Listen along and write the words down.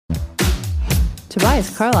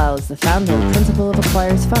Tobias Carlisle is the founder and principal of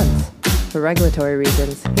Acquires Funds. For regulatory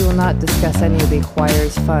reasons, he will not discuss any of the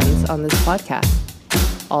Acquires Funds on this podcast.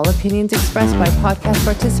 All opinions expressed by podcast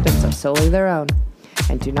participants are solely their own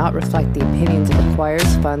and do not reflect the opinions of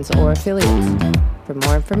Acquires Funds or affiliates. For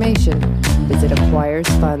more information, visit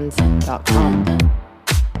acquiresfunds.com.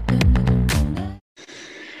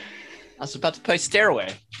 I was about to play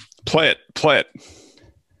Stairway. Play it.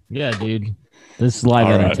 Yeah, dude. This is live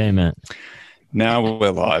All right. entertainment. Now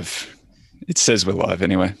we're live. It says we're live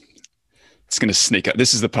anyway. It's going to sneak up.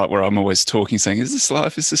 This is the part where I'm always talking, saying, is this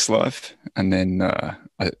live? Is this live? And then I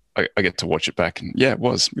get to watch it back. And yeah, it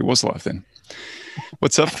was live then.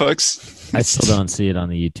 What's up, folks? I still don't see it on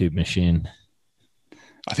the YouTube machine.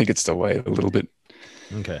 I think it's delayed a little bit.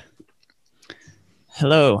 Okay.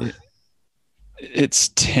 Hello. It's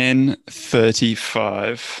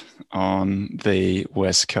 10:35 on the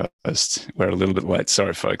West Coast. We're a little bit late.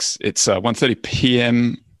 Sorry, folks. It's 1:30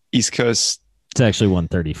 p.m. East Coast. It's actually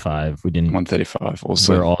 1:35. We didn't. 1:35.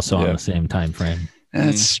 Also, We're also on the same time frame.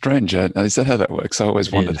 That's strange. Is that how that works? I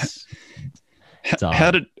always wondered. How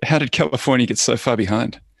did California get so far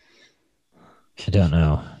behind? I don't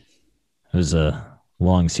know. It was a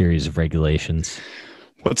long series of regulations.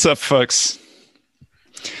 What's up, folks?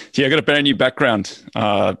 Yeah, I got a brand new background.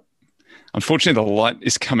 Unfortunately, the light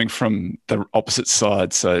is coming from the opposite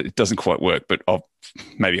side, so it doesn't quite work. But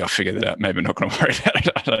maybe I'll figure that out. Maybe I'm not going to worry about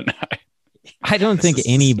it. I don't know. I don't think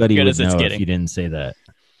anybody would know if you didn't say that.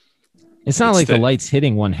 It's not like the light's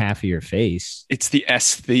hitting one half of your face. It's the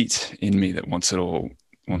aesthete in me that wants it all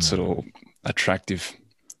attractive.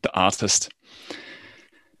 The artist.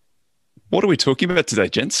 What are we talking about today,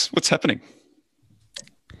 gents? What's happening?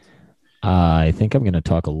 I think I'm going to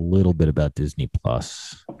talk a little bit about Disney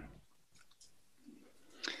Plus.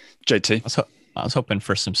 JT? I was hoping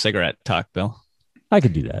for some cigarette talk, Bill. I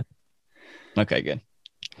could do that. Okay, good.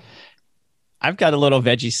 I've got a little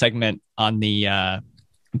veggie segment on the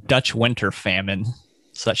Dutch winter famine,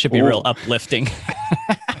 so that should be real uplifting.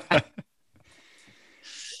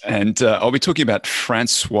 And I'll be talking about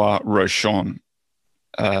Francois Rochon.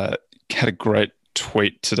 Had a great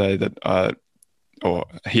tweet today or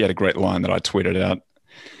he had a great line that I tweeted out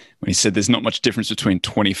when he said there's not much difference between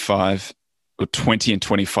 20 and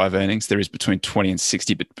 25 earnings. There is between 20 and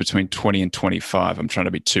 60, but between 20 and 25, I'm trying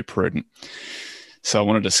to be too prudent. So I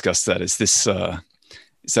want to discuss that. Is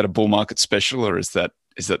that a bull market special, or is this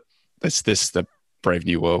the Brave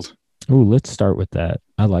New World? Oh, let's start with that.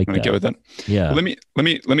 I like that. Go with that. Yeah. Well,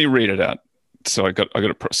 let me read it out. So I got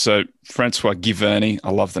so Francois Giverny.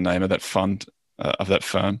 I love the name of that fund of that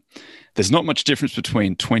firm. There's not much difference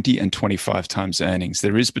between 20 and 25 times earnings.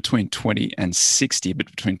 There is between 20 and 60, but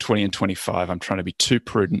between 20 and 25, I'm trying to be too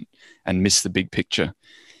prudent and miss the big picture.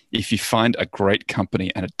 If you find a great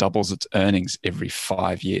company and it doubles its earnings every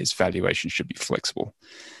 5 years, valuation should be flexible.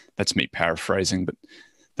 That's me paraphrasing, but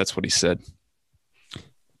that's what he said.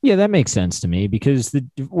 Yeah, that makes sense to me because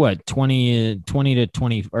 20 to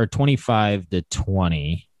 20 or 25 to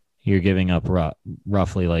 20, you're giving up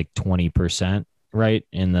roughly like 20%. Right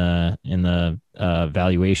in the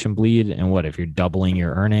valuation bleed, and what if you're doubling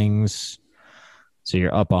your earnings? So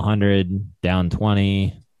you're up 100, down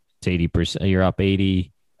 20, to 80%. You're up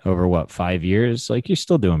 80 over 5 years? Like you're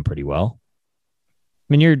still doing pretty well. I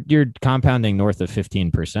mean, you're compounding north of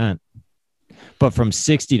 15%, but from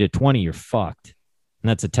 60 to 20, you're fucked, and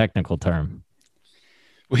that's a technical term.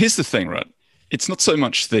 Well, here's the thing, right? It's not so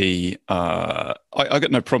much I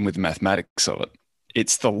got no problem with the mathematics of it.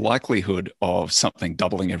 It's the likelihood of something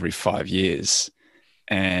doubling every 5 years.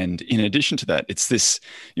 And in addition to that, it's this,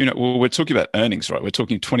 we're talking about earnings, right? We're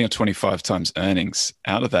talking 20 or 25 times earnings.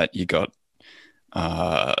 Out of that, you got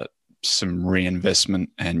some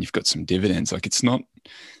reinvestment and you've got some dividends. Like that's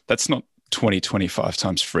not 20, 25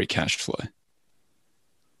 times free cash flow.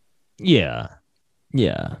 Yeah.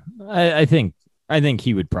 Yeah. I think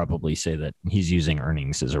he would probably say that he's using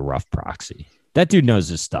earnings as a rough proxy. That dude knows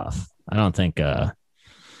his stuff. I don't think,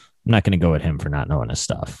 I'm not going to go at him for not knowing his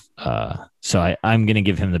stuff. So I'm going to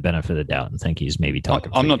give him the benefit of the doubt and think he's maybe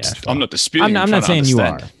talking. I'm not disputing. I'm not saying you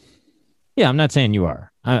are. Yeah, I'm not saying you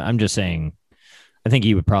are. I'm just saying I think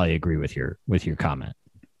he would probably agree with your comment.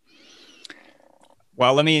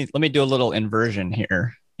 Well, let me do a little inversion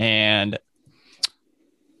here. And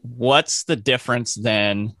what's the difference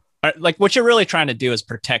then? Like what you're really trying to do is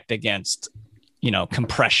protect against,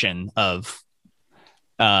 compression of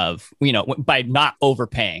by not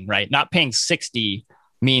overpaying, right? Not paying 60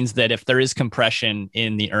 means that if there is compression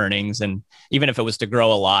in the earnings, and even if it was to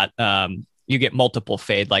grow a lot, you get multiple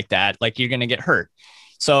fade like that, like you're going to get hurt.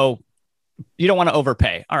 So you don't want to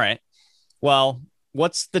overpay. All right. Well,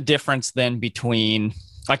 what's the difference then between,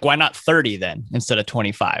 like, why not 30 then instead of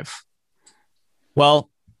 25? Well,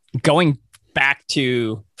 going back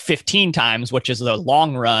to 15 times, which is the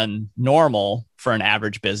long run normal for an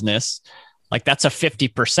average business, like that's a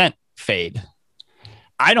 50% fade.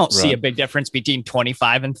 I don't see a big difference between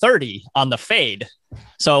 25 and 30 on the fade.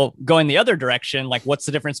 So going the other direction, like what's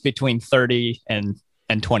the difference between 30 and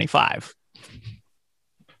 25?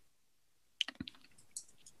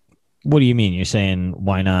 What do you mean? You're saying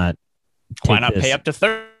why not pay up to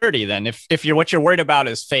 30 then? If you're what you're worried about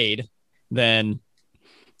is fade, then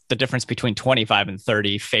the difference between 25 and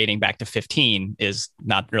 30 fading back to 15 is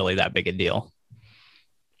not really that big a deal.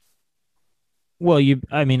 Well,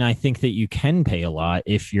 I think that you can pay a lot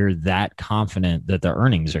if you're that confident that the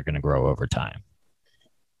earnings are going to grow over time.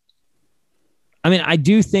 I mean, I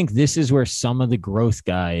do think this is where some of the growth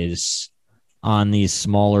guys on these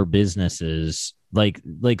smaller businesses, like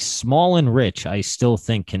small and rich, I still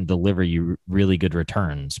think can deliver you really good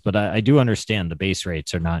returns. But I do understand the base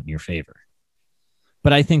rates are not in your favor.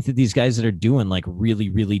 But I think that these guys that are doing like really,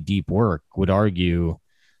 really deep work would argue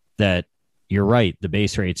that you're right, the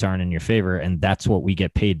base rates aren't in your favor. And that's what we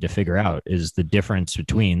get paid to figure out is the difference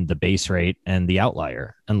between the base rate and the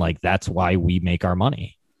outlier. And like, that's why we make our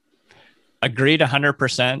money. Agreed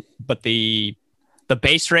 100%. But the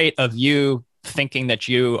base rate of you thinking that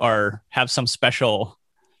you have some special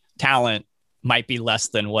talent might be less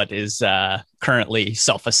than what is currently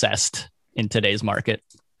self-assessed in today's market.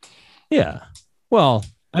 Yeah. Well,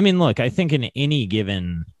 I mean, look, I think in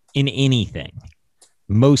anything,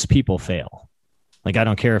 most people fail. Like, I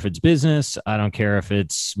don't care if it's business. I don't care if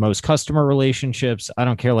it's most customer relationships. I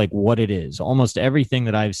don't care like what it is. Almost everything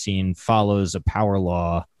that I've seen follows a power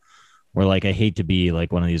law where like, I hate to be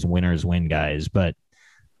like one of these winners win guys, but,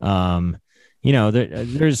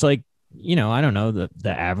 there's like, I don't know, the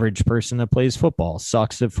average person that plays football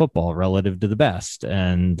sucks at football relative to the best.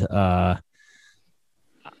 And,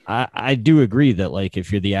 I do agree that like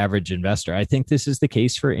if you're the average investor, I think this is the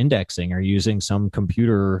case for indexing or using some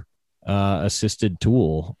computer assisted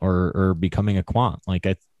tool or becoming a quant. Like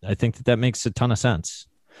I think that makes a ton of sense.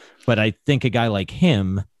 But I think a guy like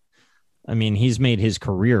him, I mean, he's made his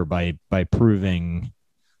career by proving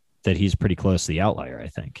that he's pretty close to the outlier, I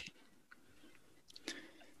think.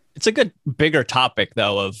 It's a good bigger topic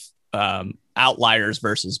though of outliers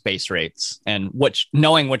versus base rates and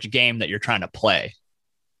knowing which game that you're trying to play.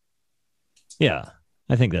 Yeah,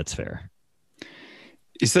 I think that's fair.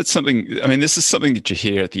 Is that something, I mean, this is something that you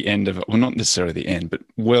hear at the end of, well, not necessarily the end, but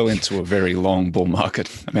well into a very long bull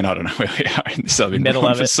market. I mean, I don't know where we are in this. I've been middle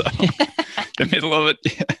of it. The middle of it.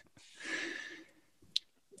 Yeah.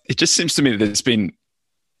 It just seems to me that there's been,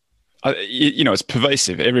 it's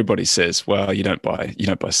pervasive. Everybody says, well, you don't buy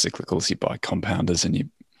cyclicals, you buy compounders, and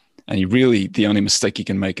you really, the only mistake you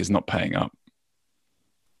can make is not paying up.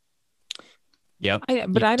 Yep.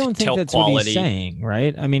 But I don't think that's quality. What he's saying,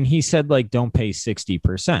 right? I mean, he said like don't pay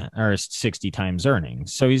 60% or 60 times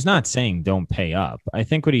earnings. So he's not saying don't pay up. I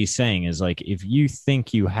think what he's saying is like if you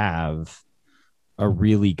think you have a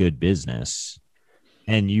really good business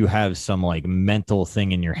and you have some like mental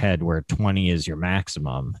thing in your head where 20 is your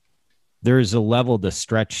maximum, there's a level to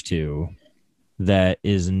stretch to that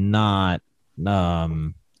is not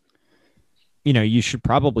you should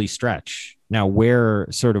probably stretch. Now, where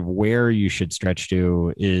you should stretch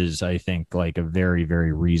to is, I think, like a very,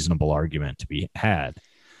 very reasonable argument to be had.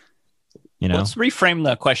 Let's reframe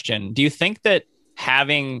the question. Do you think that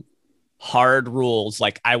having hard rules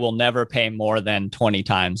like I will never pay more than 20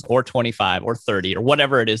 times or 25 or 30 or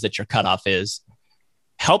whatever it is that your cutoff is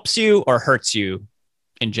helps you or hurts you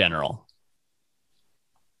in general?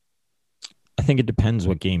 I think it depends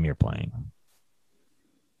what game you're playing.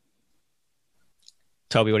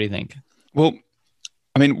 Toby, what do you think? Well,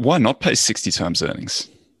 I mean, why not pay 60 times earnings?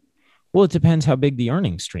 Well, it depends how big the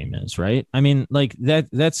earnings stream is, right? I mean, like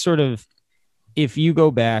that's sort of, if you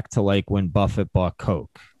go back to like when Buffett bought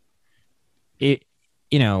Coke, if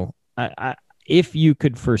you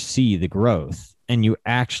could foresee the growth and you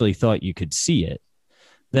actually thought you could see it,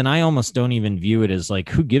 then I almost don't even view it as like,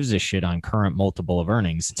 who gives a shit on current multiple of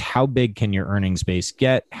earnings? It's how big can your earnings base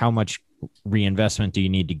get? How much reinvestment do you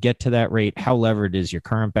need to get to that rate? How levered is your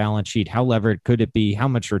current balance sheet? How levered could it be? How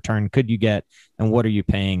much return could you get? And what are you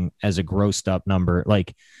paying as a grossed up number?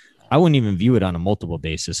 Like, I wouldn't even view it on a multiple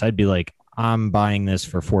basis. I'd be like, I'm buying this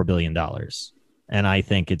for $4 billion. And I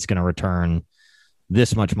think it's going to return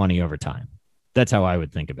this much money over time. That's how I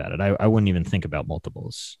would think about it. I wouldn't even think about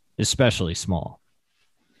multiples, especially small.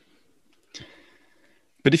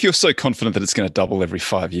 But if you're so confident that it's going to double every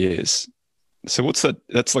 5 years, So what's that?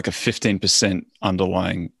 That's like a 15%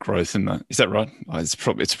 underlying growth in the. Is that right? Oh, it's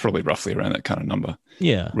probably roughly around that kind of number.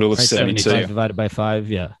 Yeah. Rule of right, 72 75 divided by 5.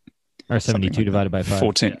 Yeah. Or 72 like divided by 5.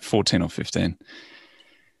 14, 14 or 15.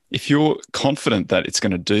 If you're confident that it's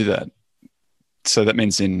going to do that, so that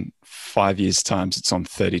means in 5 years' times, it's on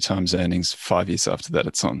 30 times earnings. 5 years after that,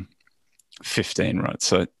 it's on 15, right?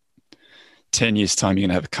 So 10 years' time, you're going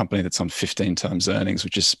to have a company that's on 15 times earnings,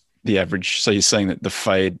 which is the average. So you're saying that the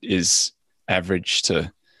fade is average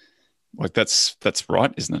to, like, that's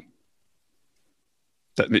right, isn't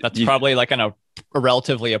it? That's probably like a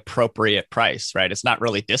relatively appropriate price, right? It's not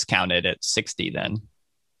really discounted at 60 then.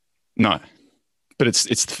 No, but it's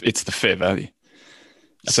the fair value.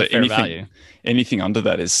 That's So a fair value. Anything under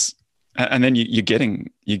that is, and then you're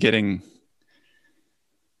getting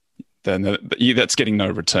that's getting no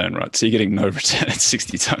return, right? So you're getting no return at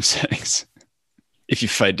 60 times earnings if you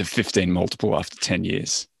fade to 15 multiple after 10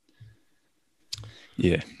 years.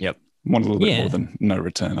 Yeah. Yep. Want a little bit more than no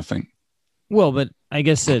return, I think. Well, but I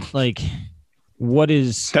guess that, like, what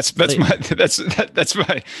is that's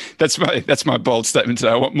my bold statement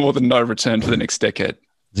today. I want more than no return for the next decade.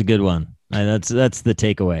 It's a good one. That's the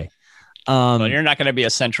takeaway. Well, you're not going to be a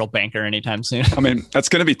central banker anytime soon. I mean, that's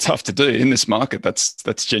going to be tough to do in this market.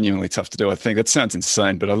 That's genuinely tough to do. I think that sounds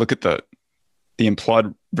insane, but I look at the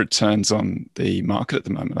implied returns on the market at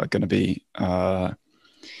the moment are going to be,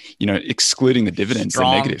 excluding the dividends, they're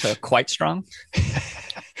negative. To quite strong.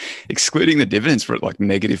 Excluding the dividends, we're at like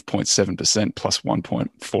negative 0.7% plus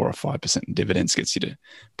 1.4 or 5% in dividends gets you to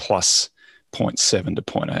plus 0.7 to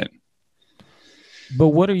 0.8. But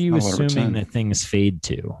what are you assuming that things fade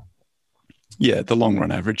to? Yeah, the long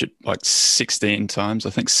run average at like 16 times, I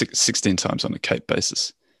think 16 times on a CAPE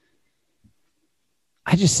basis.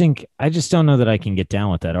 I just don't know that I can get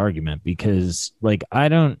down with that argument because, like, I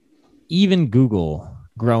don't even Google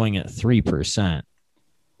growing at 3%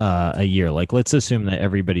 a year. Like, let's assume that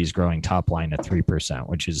everybody's growing top line at 3%,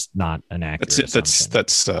 which is not an accurate assumption.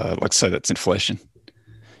 That's like, say that's inflation.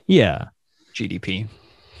 Yeah. GDP.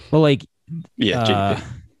 Well, like, yeah, GDP.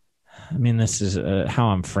 I mean, this is how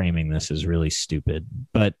I'm framing this is really stupid,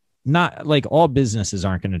 but not like all businesses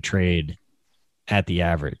aren't going to trade at the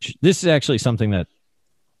average. This is actually something that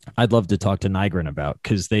I'd love to talk to Nigrin about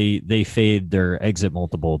because they fade their exit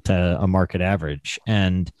multiple to a market average.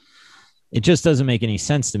 And it just doesn't make any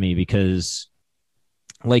sense to me because,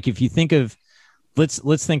 like, if you think of,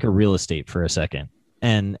 let's think of real estate for a second.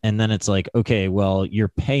 And then it's like, okay, well, you're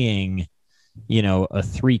paying, a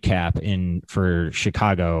 3 cap in for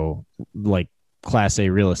Chicago, like Class A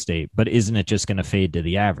real estate, but isn't it just going to fade to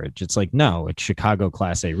the average? It's like, no, it's Chicago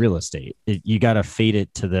Class A real estate. You got to fade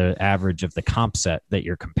it to the average of the comp set that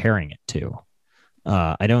you're comparing it to.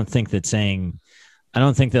 I don't think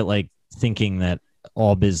that like thinking that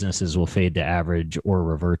all businesses will fade to average or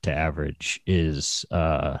revert to average is,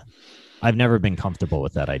 I've never been comfortable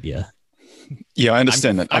with that idea. Yeah, I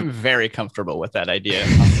understand that. I'm very comfortable with that idea.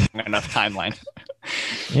 Enough timeline.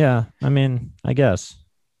 Yeah, I mean, I guess.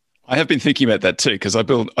 I have been thinking about that too, because I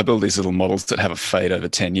build these little models that have a fade over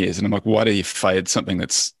 10 years. And I'm like, why do you fade something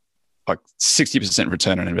that's like 60%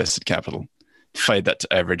 return on invested capital, fade that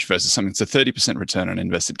to average versus something that's a 30% return on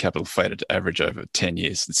invested capital, faded to average over 10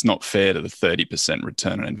 years? It's not fair to the 30%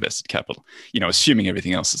 return on invested capital, assuming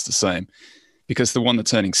everything else is the same. Because the one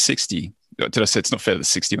that's earning 60, did I say it's not fair to the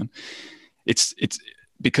 61? It's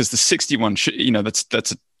because the 61 should,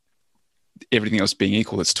 that's everything else being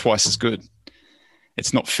equal, it's twice as good.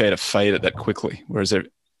 It's not fair to fade it that quickly. Whereas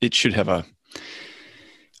it should have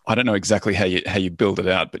I don't know exactly how you build it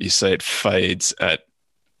out, but you say it fades at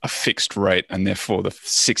a fixed rate and therefore the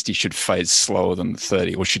 60 should fade slower than the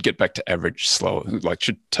 30 or should get back to average slower, like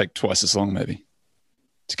should take twice as long maybe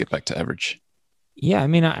to get back to average. Yeah, I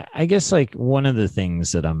mean, I guess like one of the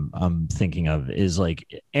things that I'm thinking of is like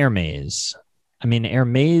Hermes. I mean,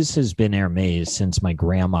 Hermes has been Hermes since my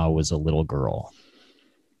grandma was a little girl.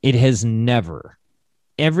 It has never,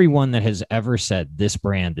 everyone that has ever said this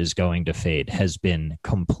brand is going to fade has been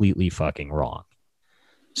completely fucking wrong.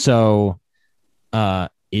 So,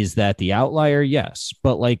 is that the outlier? Yes.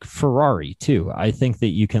 But like Ferrari too, I think that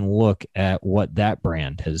you can look at what that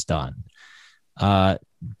brand has done.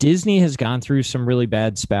 Disney has gone through some really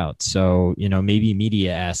bad spouts. So, maybe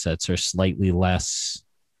media assets are slightly less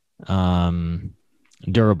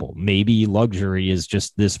durable. Maybe luxury is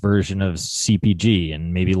just this version of CPG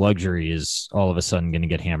and maybe luxury is all of a sudden going to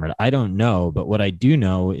get hammered. I don't know. But what I do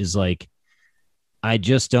know is like, I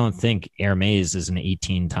just don't think Hermes is an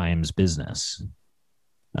 18 times business.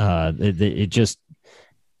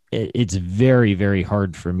 It's very, very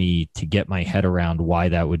hard for me to get my head around why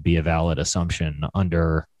that would be a valid assumption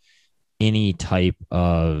under any type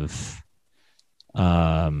of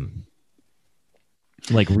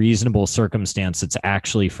like reasonable circumstance that's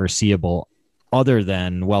actually foreseeable other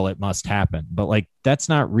than, well, it must happen. But like, that's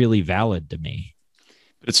not really valid to me.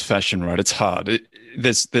 It's fashion, right? It's hard.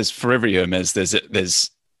 There's for every Hermes,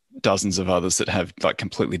 there's dozens of others that have like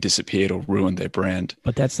completely disappeared or ruined their brand.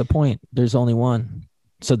 But that's the point. There's only one.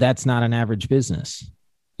 So that's not an average business.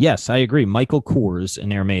 Yes, I agree. Michael Kors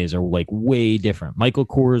and Hermes are like way different. Michael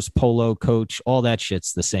Kors, Polo, Coach, all that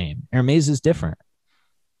shit's the same. Hermes is different.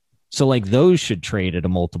 So like those should trade at a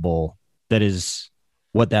multiple that is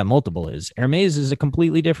what that multiple is. Hermes is a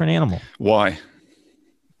completely different animal. Why?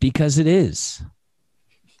 Because it is.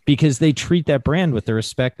 Because they treat that brand with the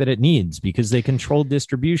respect that it needs, because they control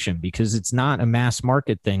distribution, because it's not a mass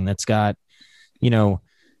market thing that's got,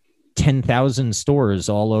 10,000 stores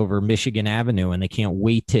all over Michigan Avenue and they can't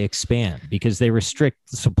wait to expand because they restrict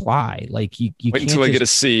the supply. Like you wait until I get a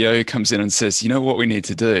CEO who comes in and says, you know what we need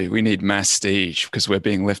to do? We need masstige because we're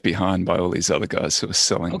being left behind by all these other guys who are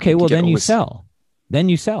selling. Okay, well, then you sell. Then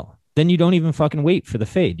you sell. Then you don't even fucking wait for the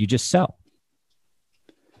fade. You just sell.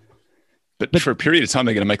 But for a period of time,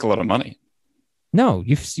 they're going to make a lot of money. No,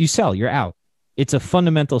 you sell. You're out. It's a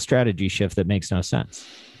fundamental strategy shift that makes no sense.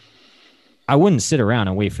 I wouldn't sit around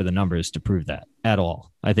and wait for the numbers to prove that at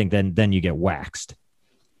all. I think then you get waxed.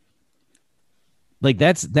 Like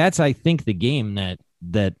that's I think the game that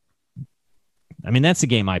I mean that's the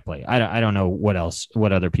game I play. I don't know what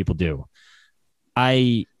other people do.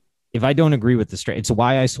 If I don't agree with the strategy, it's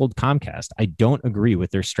why I sold Comcast. I don't agree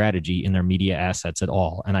with their strategy in their media assets at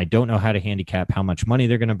all, and I don't know how to handicap how much money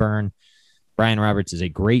they're going to burn. Brian Roberts is a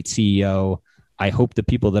great CEO. I hope the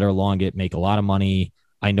people that are long it make a lot of money.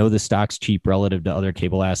 I know the stock's cheap relative to other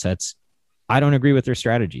cable assets. I don't agree with their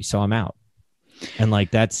strategy, so I'm out. And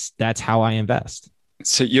like that's how I invest.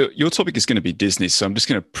 So your topic is going to be Disney, so I'm just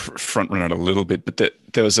going to front run it a little bit. But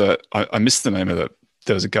there was I missed the name of it.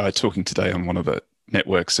 There was a guy talking today on one of the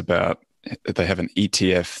networks about they have an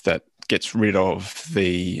ETF that gets rid of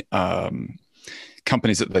the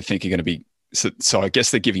companies that they think are going to be. So I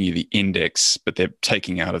guess they're giving you the index, but they're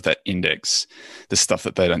taking out of that index the stuff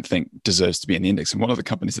that they don't think deserves to be in the index. And one of the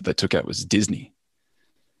companies that they took out was Disney.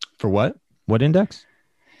 For what? What index?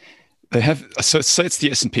 They have, so say it's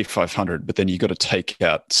the S&P 500, but then you got to take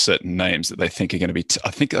out certain names that they think are going to be,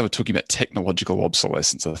 I think they were talking about technological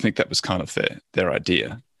obsolescence. I think that was kind of their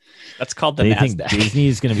idea. That's called the They NASDAQ. think Disney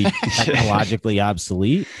is going to be technologically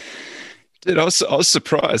obsolete? Dude, I was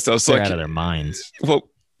surprised. I was They're like, out of their minds. Well,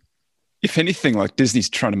 if anything, like Disney's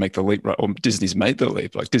trying to make the leap, right? Or Disney's made the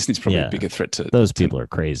leap. Like Disney's probably a bigger threat to those people are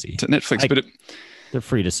crazy. To Netflix, but they're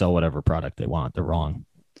free to sell whatever product they want. They're wrong.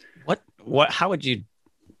 What? How would you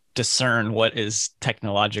discern what is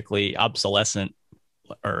technologically obsolescent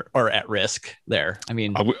or at risk there? I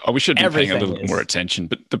mean, I wish I'd been paying a little more attention.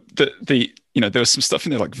 But the there was some stuff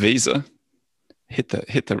in there like Visa, hit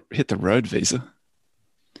the road Visa.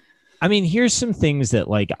 I mean, here's some things that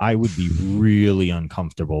like I would be really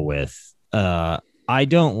uncomfortable with. I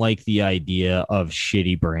don't like the idea of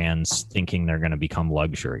shitty brands thinking they're going to become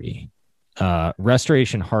luxury.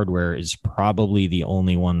 Restoration Hardware is probably the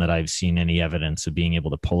only one that I've seen any evidence of being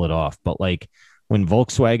able to pull it off. But like when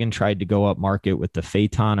Volkswagen tried to go up market with the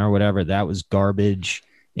Phaeton or whatever, that was garbage.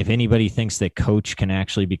 If anybody thinks that Coach can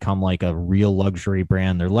actually become like a real luxury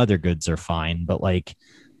brand, their leather goods are fine. But like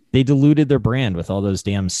they diluted their brand with all those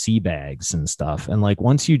damn sea bags and stuff. And like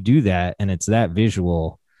once you do that and it's that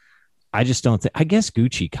visual, I just don't think, I guess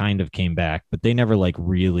Gucci kind of came back, but they never like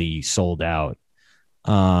really sold out.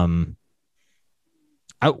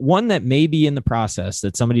 One that may be in the process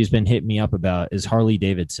that somebody's been hitting me up about is Harley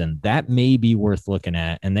Davidson. That may be worth looking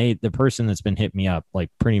at. And the person that's been hitting me up, like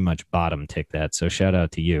pretty much bottom tick that. So shout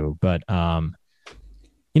out to you. But, I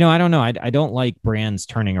don't know. I don't like brands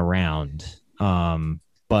turning around.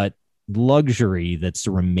 But luxury that's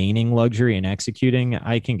remaining luxury and executing,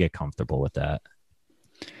 I can get comfortable with that.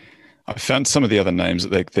 I found some of the other names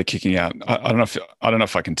that they're kicking out. I don't know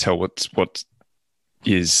if I can tell what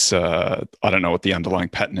is. I don't know what the underlying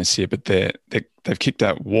pattern is here, but they've kicked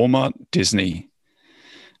out Walmart, Disney,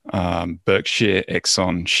 Berkshire,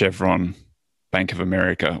 Exxon, Chevron, Bank of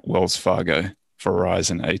America, Wells Fargo,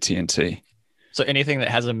 Verizon, AT&T. So anything that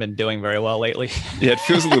hasn't been doing very well lately. Yeah, it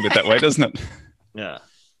feels a little bit that way, doesn't it? Yeah.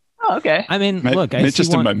 Oh, okay. I mean, look, it's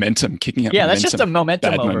just a momentum kicking up. Yeah, that's just a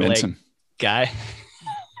momentum bad overlay momentum. Guy.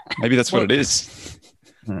 Maybe that's what it is.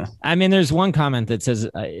 I mean, there's one comment that says,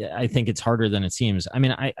 I think it's harder than it seems. I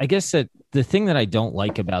mean, I guess that the thing that I don't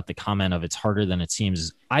like about the comment of it's harder than it seems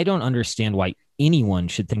is I don't understand why anyone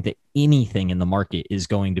should think that anything in the market is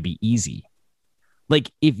going to be easy. like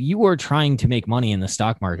if you are trying to make money in the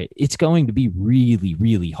stock market, it's going to be really,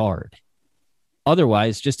 really hard.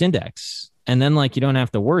 Otherwise, just index. And then like you don't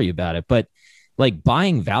have to worry about it. But like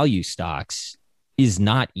buying value stocks is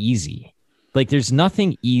not easy. Like there's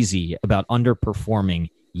nothing easy about underperforming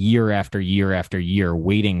year after year after year,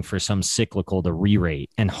 waiting for some cyclical to re-rate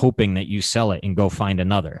and hoping that you sell it and go find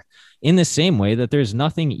another. In the same way that there's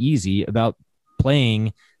nothing easy about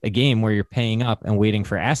playing a game where you're paying up and waiting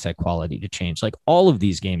for asset quality to change. Like all of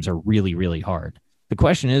these games are really, really hard. The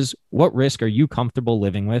question is, what risk are you comfortable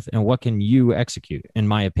living with and what can you execute, in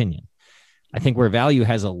my opinion? I think where value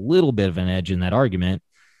has a little bit of an edge in that argument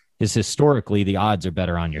is historically the odds are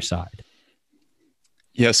better on your side.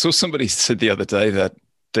 Yeah, I saw somebody said the other day that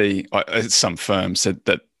some firm said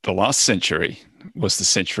that the last century was the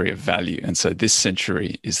century of value. And so this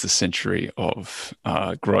century is the century of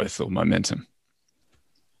growth or momentum.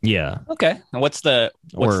 Yeah. Okay. And what's the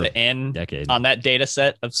end decade on that data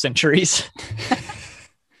set of centuries?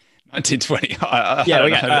 1920. Yeah, we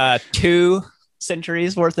got 2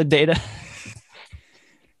 centuries worth of data.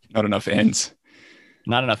 Not enough ends.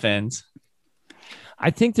 Not enough ends. I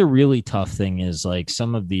think the really tough thing is like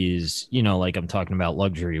some of these, you know, like I'm talking about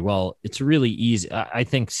luxury. Well, it's really easy. I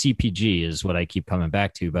think CPG is what I keep coming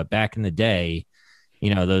back to. But back in the day,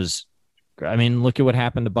 you know, look at what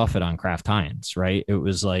happened to Buffett on Kraft Heinz, right? It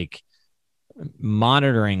was like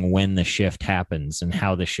monitoring when the shift happens and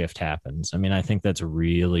how the shift happens. I mean, I think that's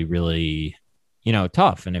really, really, you know,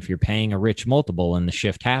 tough. And if you're paying a rich multiple and the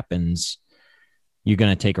shift happens, you're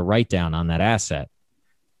going to take a write down on that asset.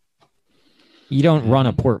 You don't run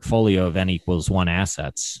a portfolio of N=1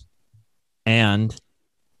 assets. And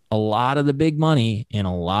a lot of the big money and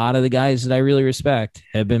a lot of the guys that I really respect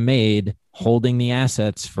have been made holding the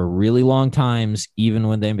assets for really long times, even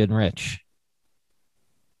when they've been rich.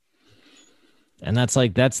 And that's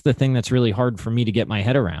the thing that's really hard for me to get my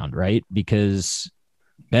head around, right? Because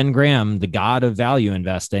Ben Graham, the god of value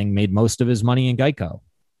investing, made most of his money in Geico.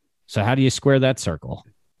 So how do you square that circle?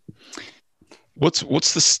 What's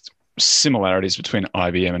the similarities between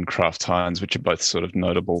IBM and Kraft Heinz, which are both sort of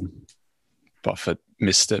notable Buffett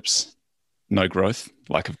missteps? No growth,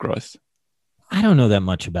 lack of growth. I don't know that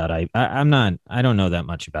much about I don't know that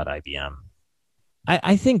much about IBM.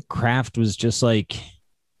 I think Kraft was just like,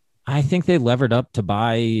 I think they levered up to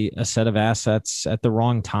buy a set of assets at the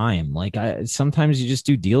wrong time. Like sometimes you just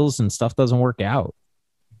do deals and stuff doesn't work out.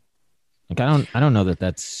 Like I don't know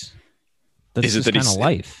that's just kind of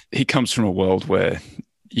life. He comes from a world where,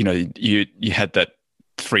 you know, you had that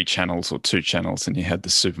 3 channels or 2 channels and you had the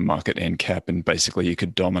supermarket end cap, and basically you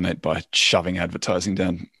could dominate by shoving advertising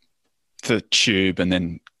down the tube, and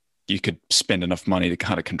then you could spend enough money to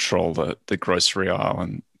kind of control the grocery aisle.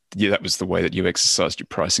 And yeah, that was the way that you exercised your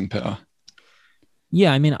pricing power.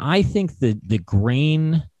 Yeah, I mean, I think the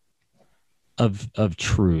grain of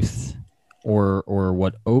truth or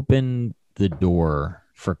what opened the door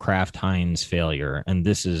for Kraft Heinz failure, and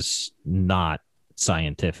this is not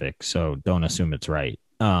scientific, so don't assume it's right,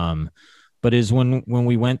 but is when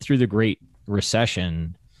we went through the Great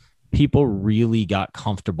Recession, people really got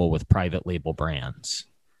comfortable with private label brands.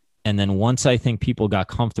 And then once I think people got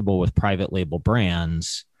comfortable with private label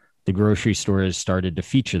brands, the grocery stores started to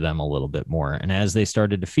feature them a little bit more. And as they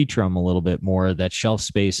started to feature them a little bit more, that shelf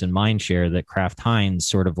space and mind share that Kraft Heinz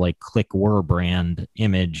sort of like click were brand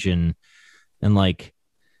image and like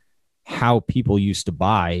how people used to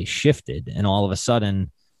buy shifted. And all of a sudden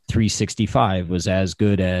 365 was as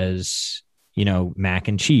good as, you know, mac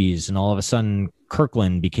and cheese. And all of a sudden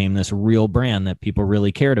Kirkland became this real brand that people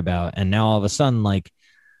really cared about. And now all of a sudden, like,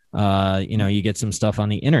 you know, you get some stuff on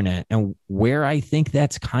the internet, and where I think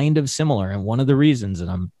that's kind of similar. And one of the reasons that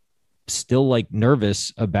I'm still like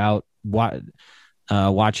nervous about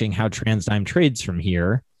watching how TransDigm trades from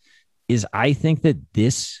here is I think that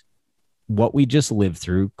what we just lived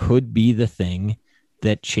through could be the thing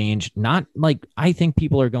that changed. Not like, I think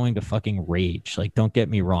people are going to fucking rage. Like, don't get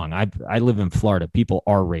me wrong. I live in Florida. People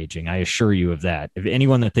are raging. I assure you of that. If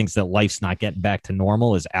anyone that thinks that life's not getting back to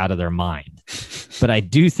normal is out of their mind. But I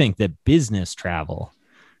do think that business travel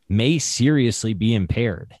may seriously be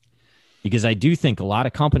impaired, because I do think a lot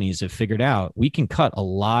of companies have figured out we can cut a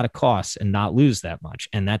lot of costs and not lose that much.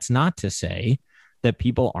 And that's not to say that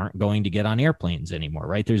people aren't going to get on airplanes anymore,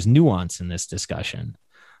 right? There's nuance in this discussion.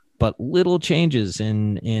 But little changes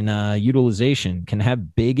in utilization can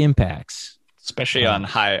have big impacts, especially on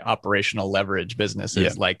high operational leverage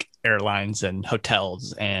businesses like airlines and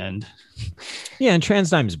hotels. And and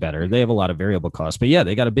TransDigm's better. They have a lot of variable costs, but yeah,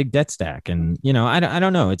 they got a big debt stack. And, you know, I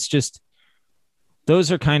don't know. It's just,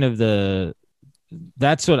 those are kind of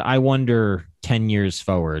that's what I wonder 10 years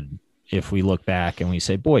forward if we look back and we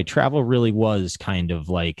say, boy, travel really was kind of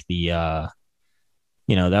like the,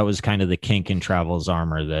 that was kind of the kink in travel's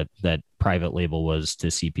armor that private label was to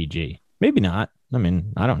CPG. Maybe not. I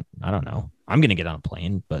mean, I don't know. I'm going to get on a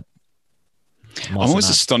plane, but I'm always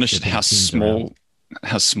astonished at how small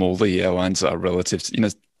the airlines are relative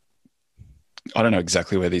to, I don't know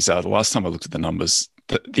exactly where these are. The last time I looked at the numbers,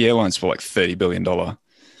 the airlines were like $30 billion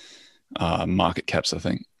market caps, I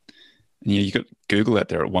think. And you got Google out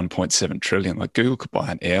there at 1.7 trillion. Like Google could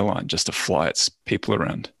buy an airline just to fly its people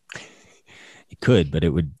around. It could, but it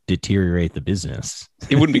would deteriorate the business.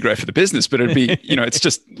 It wouldn't be great for the business, but it'd be, it's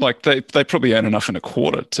just like they probably earn enough in a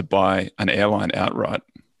quarter to buy an airline outright.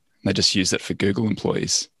 They just use that for Google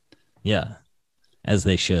employees. Yeah, as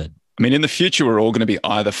they should. I mean, in the future, we're all going to be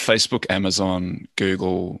either Facebook, Amazon,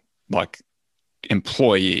 Google, like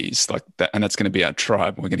employees like that. And that's going to be our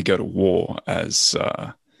tribe. We're going to go to war as,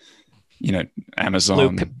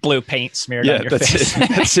 Amazon. Blue paint smeared on your face.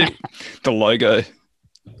 That's it. The logo.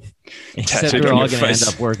 Except we're all going to end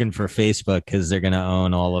up working for Facebook because they're going to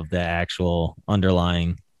own all of the actual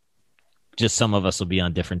underlying. Just some of us will be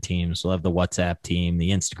on different teams. We'll have the WhatsApp team,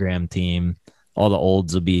 the Instagram team. All the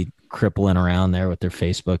olds will be crippling around there with their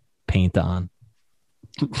Facebook paint on.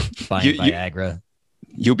 Buying Viagra.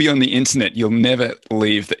 You'll be on the internet. You'll never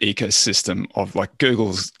leave the ecosystem of like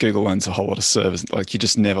Google owns a whole lot of servers. Like you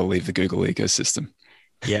just never leave the Google ecosystem.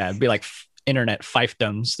 Yeah, it'd be like internet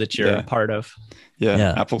fiefdoms that you're a part of.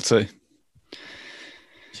 Yeah, Apple too.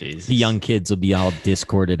 Jeez. The young kids will be all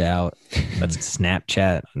Discorded out. That's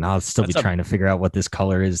Snapchat. And I'll still be trying to figure out what this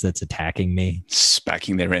color is that's attacking me.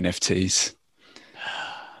 Spacking their NFTs.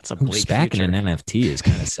 That's a bleak Spacking future. an NFT is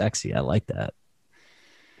kind of sexy. I like that.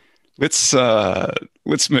 Let's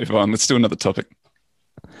move on. Let's do another topic.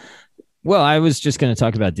 Well, I was just going to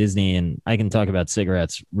talk about Disney, and I can talk about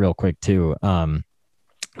cigarettes real quick too.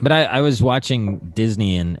 But I was watching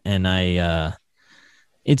Disney, and I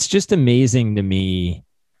it's just amazing to me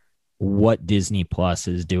what Disney Plus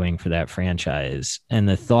is doing for that franchise. And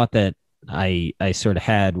the thought that I sort of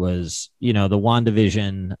had was, the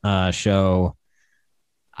WandaVision show,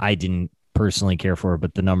 I didn't personally care for,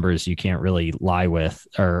 but the numbers you can't really lie with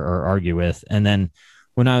or argue with. And then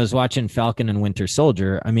when I was watching Falcon and Winter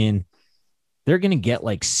Soldier, I mean, they're going to get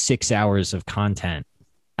like 6 hours of content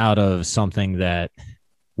out of something that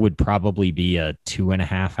would probably be a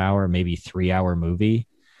 2.5 hour, maybe 3 hour movie.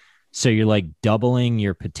 So you're like doubling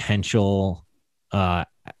your potential, time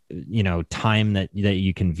that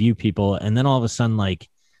you can view people. And then all of a sudden, like,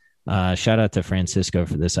 shout out to Francisco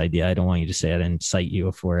for this idea. I don't want you to say I didn't cite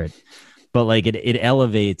you for it, but like it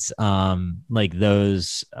elevates like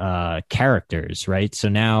those characters, right? So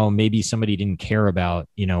now maybe somebody didn't care about,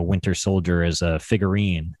 Winter Soldier as a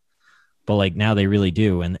figurine, but like now they really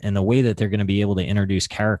do. And the way that they're going to be able to introduce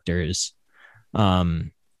characters,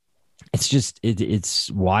 it's just,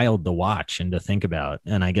 it's wild to watch and to think about.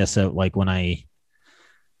 And I guess like when I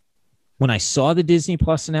saw the Disney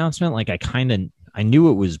Plus announcement, like I knew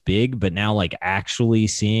it was big, but now like actually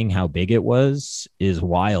seeing how big it was is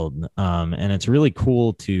wild. And it's really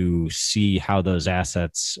cool to see how those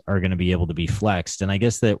assets are going to be able to be flexed. And I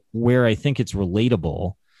guess that where I think it's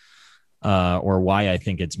relatable, or why I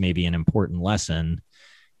think it's maybe an important lesson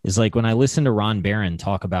is like when I listen to Ron Barron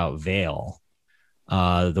talk about Vail,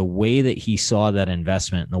 the way that he saw that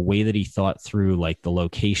investment and the way that he thought through like the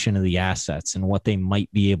location of the assets and what they might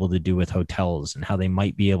be able to do with hotels and how they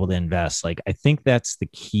might be able to invest. Like, I think that's the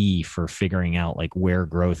key for figuring out like where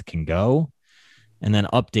growth can go and then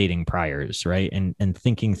updating priors. Right. And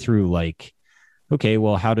thinking through like, okay,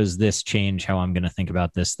 well, how does this change how I'm going to think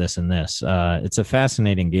about this, and this? It's a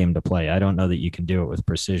fascinating game to play. I don't know that you can do it with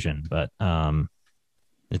precision, but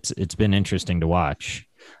it's been interesting to watch.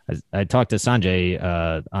 I talked to Sanjay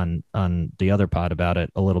on the other pod about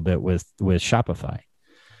it a little bit with Shopify,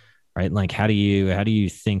 right? Like, how do you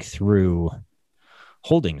think through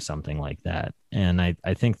holding something like that? And I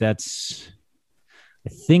think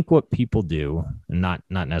what people do, not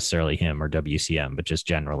necessarily him or WCM, but just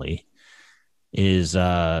generally, is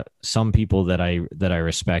some people that I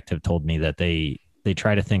respect have told me that they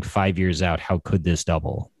try to think 5 years out, how could this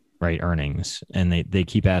double, right? Earnings. And they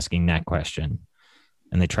keep asking that question.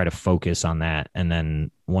 And they try to focus on that. And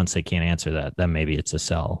then once they can't answer that, then maybe it's a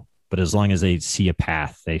sell. But as long as they see a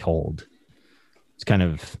path, they hold. It's kind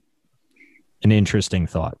of an interesting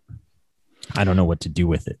thought. I don't know what to do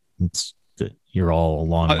with it. You're all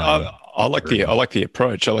along. I like the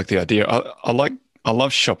approach. I like the idea. I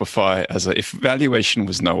love Shopify if valuation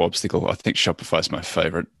was no obstacle. I think Shopify is my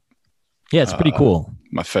favorite. Yeah, it's pretty cool.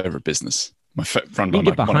 My favorite business. Run you by get one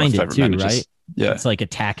of my behind it favorite too, managers. right? Yeah, it's like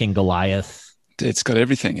attacking Goliath. It's got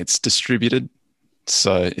everything. It's distributed.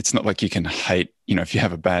 So it's not like you can hate, if you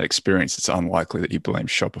have a bad experience, it's unlikely that you blame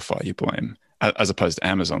Shopify. You blame, as opposed to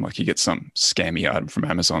Amazon, like you get some scammy item from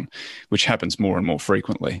Amazon, which happens more and more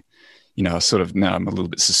frequently. Now I'm a little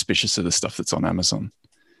bit suspicious of the stuff that's on Amazon.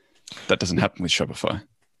 That doesn't happen with Shopify.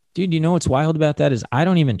 Dude, you know what's wild about that is I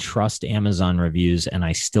don't even trust Amazon reviews, and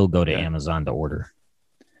I still go to Amazon to order.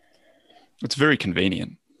 It's very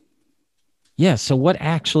convenient. Yeah, so what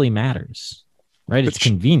actually matters, right? It's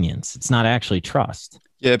convenience. It's not actually trust.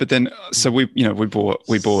 Yeah, but then we bought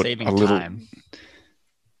saving a little. time.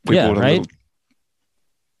 We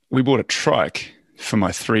bought a trike for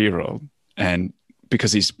my 3-year-old, and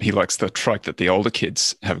because he likes the trike that the older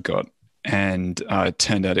kids have got, and it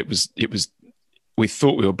turned out it was. We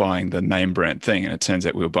thought we were buying the name brand thing, and it turns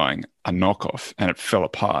out we were buying a knockoff, and it fell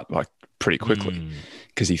apart like pretty quickly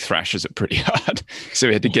because he thrashes it pretty hard. So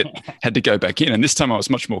we had to go back in, and this time I was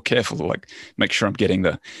much more careful to make sure I'm getting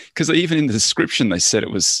because even in the description they said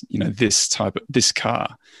it was this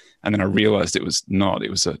car, and then I realized it was not.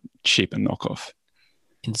 It was a cheaper knockoff.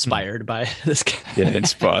 Inspired by this guy. Yeah,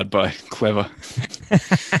 inspired by clever.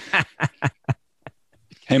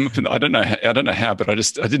 I don't know how, but I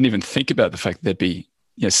didn't even think about the fact there'd be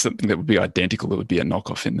something that would be identical. That would be a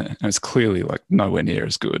knockoff in there, and it's clearly nowhere near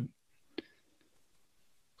as good.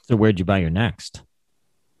 So where'd you buy your next?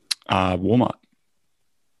 Walmart.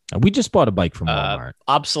 We just bought a bike from Walmart.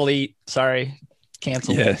 Obsolete. Sorry,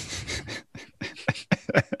 canceled. Yeah.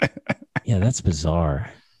 Yeah, that's bizarre.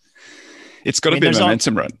 It's got to be a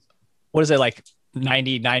momentum run. What is it,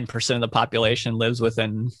 99% of the population lives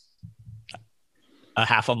within a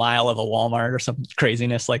half a mile of a Walmart or some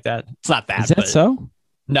craziness like that? It's not that. Is that so?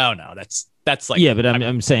 No, that's like. Yeah, but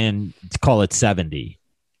I'm saying call it 70.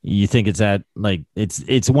 You think it's at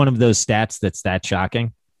it's one of those stats that's that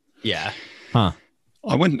shocking? Yeah. Huh.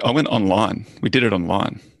 I went online. We did it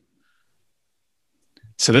online.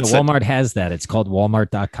 So that's Walmart has that. It's called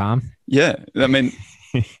Walmart.com. Yeah, I mean.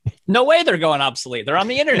 No way they're going obsolete. They're on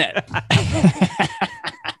the internet.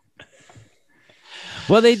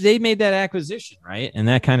 Well, they made that acquisition, right? And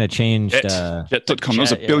that kind of changed. Jet.com. That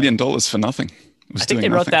was $1 billion for nothing. I think they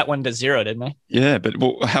wrote that one to zero, didn't they? Yeah, but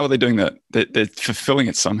how are they doing that? They're fulfilling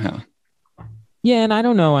it somehow. Yeah, and I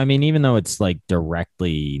don't know. I mean, even though it's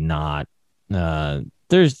directly not,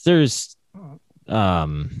 there's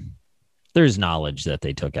knowledge that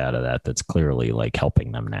they took out of that that's clearly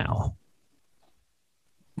helping them now.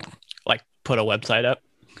 Put a website up?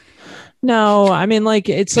 No, I mean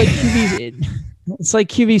it's like QVC, it's like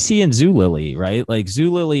QVC and Zulily, right?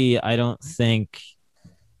 Zulily, I don't think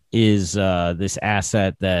is this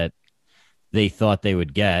asset that they thought they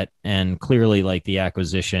would get, and clearly the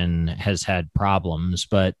acquisition has had problems,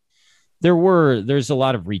 but there's a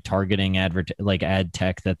lot of retargeting ad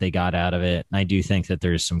tech that they got out of it, and I do think that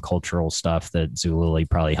there's some cultural stuff that Zulily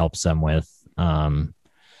probably helps them with. I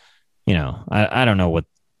don't know what.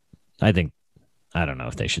 I don't know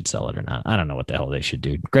if they should sell it or not. I don't know what the hell they should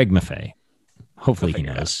do. Greg Maffei. Hopefully he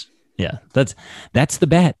knows. Yeah, that's the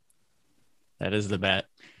bet. That is the bet.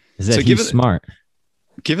 Is that he's smart?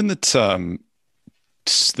 Given that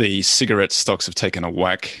the cigarette stocks have taken a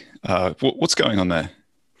whack, what's going on there?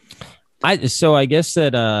 I guess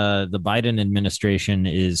that the Biden administration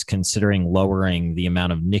is considering lowering the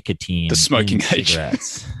amount of nicotine the smoking in age.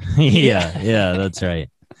 Cigarettes. yeah, that's right.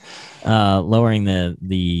 Lowering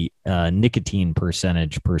the nicotine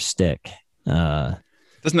percentage per stick.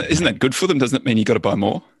 Isn't that good for them? Doesn't it mean you got to buy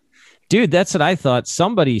more? Dude, that's what I thought.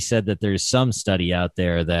 Somebody said that there's some study out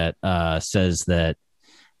there that says that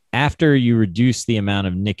after you reduce the amount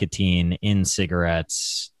of nicotine in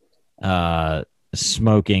cigarettes,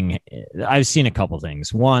 smoking, I've seen a couple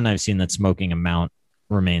things. One, I've seen that smoking amount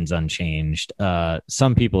remains unchanged.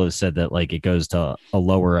 Some people have said that it goes to a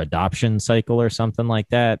lower adoption cycle or something like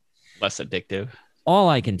that. Less addictive. All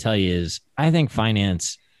I can tell you is I think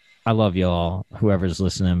finance, I love y'all, whoever's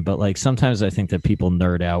listening, but sometimes I think that people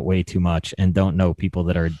nerd out way too much and don't know people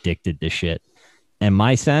that are addicted to shit. And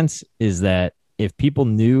my sense is that if people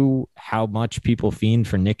knew how much people fiend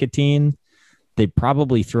for nicotine, they'd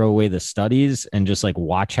probably throw away the studies and just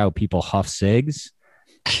watch how people huff cigs.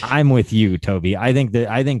 I'm with you, Toby. I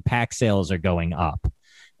think pack sales are going up.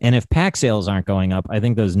 And if pack sales aren't going up, I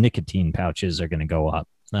think those nicotine pouches are going to go up.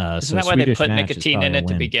 Isn't that why they put nicotine in it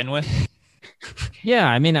to begin with? Yeah,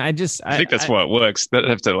 I mean, I think that's why it works. They don't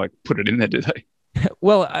have to put it in there, do they?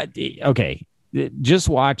 Well, okay. Just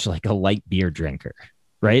watch a light beer drinker,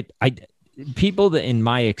 right? People that, in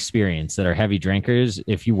my experience, that are heavy drinkers,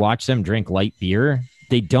 if you watch them drink light beer,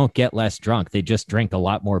 they don't get less drunk. They just drink a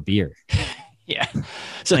lot more beer. Yeah.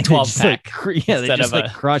 So Like, 12 pack. they instead just of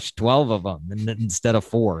like crushed 12 of them instead of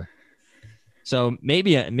 4. So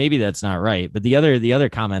maybe that's not right. But the other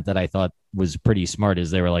comment that I thought was pretty smart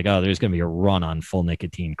is they were like, oh, there's going to be a run on full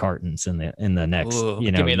nicotine cartons in the next, Ooh,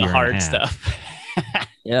 you know, give me the year hard and a half. stuff.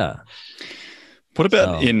 Yeah. What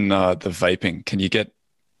about So- in the vaping? Can you get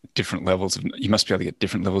different levels of? You must be able to get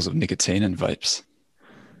different levels of nicotine in vapes.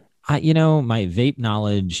 My vape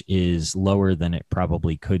knowledge is lower than it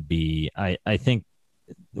probably could be. I think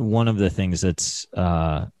one of the things that's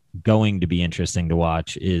going to be interesting to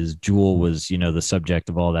watch is Juul was, the subject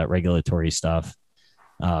of all that regulatory stuff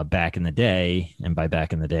back in the day. And by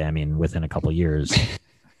back in the day, I mean within a couple years.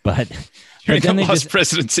 But During then the they last just-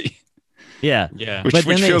 presidency, Yeah. which But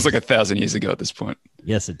then feels like 1,000 years ago at this point.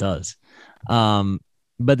 Yes, it does.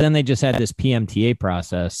 But then they just had this PMTA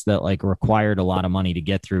process that like required a lot of money to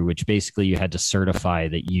get through, which basically you had to certify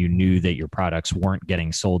that you knew that your products weren't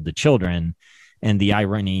getting sold to children. And the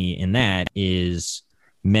irony in that is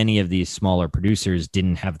many of these smaller producers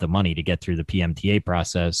didn't have the money to get through the PMTA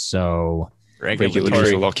process. So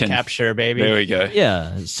Regulatory lock-in. capture, baby. There we go.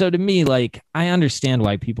 yeah. So to me, like, I understand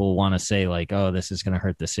why people want to say like, oh, this is going to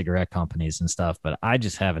hurt the cigarette companies and stuff, but I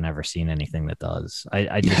just haven't ever seen anything that does.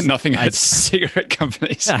 I just Nothing hurts cigarette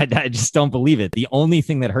companies. I just don't believe it. The only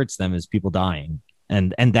thing that hurts them is people dying.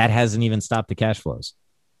 And that hasn't even stopped the cash flows.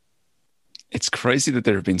 It's crazy that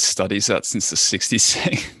there have been studies out since the 60s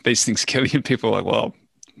saying these things kill you. People are like, well,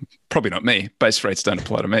 probably not me. Base rates don't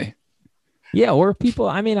apply to me. Yeah. Or people,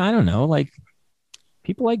 I mean, I don't know, like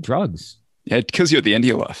people like drugs. Yeah, it kills you at the end of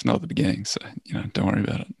your life, not at the beginning. So, don't worry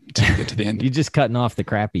about it until you get to the end. You're just cutting off the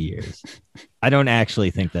crappy years. I don't actually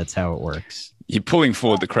think that's how it works. You're pulling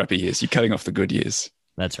forward the crappy years. You're cutting off the good years.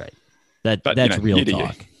 That's right. That's you real do you.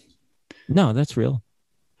 talk. No, that's real.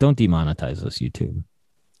 Don't demonetize us, YouTube.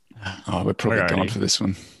 Oh, we're probably Where are gone you? for this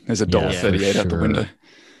one. There's a Yeah, $1.38 out the sure. window.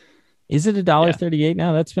 Is it $1.38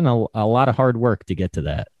 now? That's been a lot of hard work to get to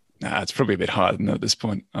that. Nah, it's probably a bit higher than that at this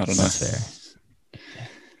point. I don't know. That's fair.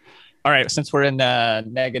 All right. Since we're in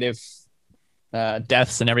negative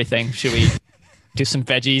deaths and everything, should we do some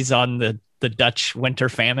veggies on the Dutch winter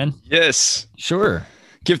famine? Yes. Sure.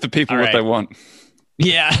 Give the people All what right. they want.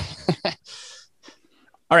 Yeah.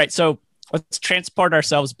 All right. So let's transport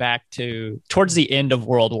ourselves back towards the end of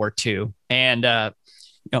World War II. And,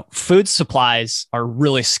 food supplies are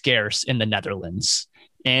really scarce in the Netherlands.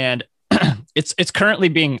 And it's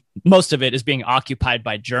currently most of it is being occupied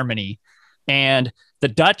by Germany. And the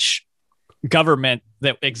Dutch government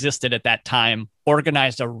that existed at that time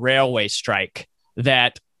organized a railway strike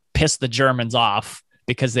that pissed the Germans off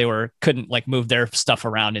because they couldn't like move their stuff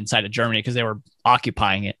around inside of Germany because they were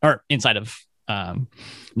occupying it, or inside of the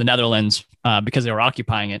Netherlands because they were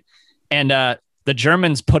occupying it. And the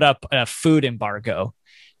Germans put up a food embargo,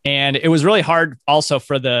 and it was really hard also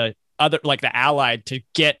for the Allied to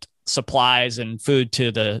get supplies and food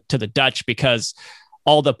to the Dutch because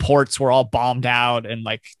all the ports were all bombed out. And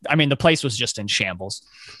the place was just in shambles.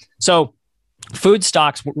 So food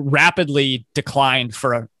stocks rapidly declined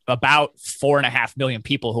for about 4.5 million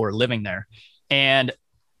people who were living there. And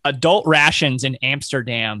adult rations in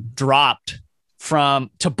Amsterdam dropped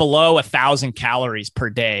to below 1,000 calories per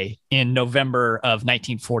day in November of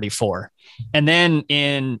 1944. And then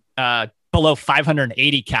in below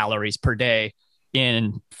 580 calories per day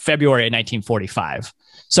in February of 1945.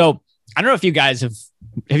 So I don't know if you guys have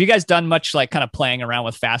you guys done much like kind of playing around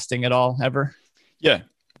with fasting at all ever? Yeah.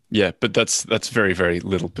 But that's very, very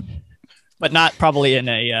little. But not probably in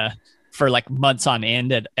a for like months on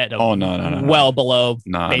end at a no. well below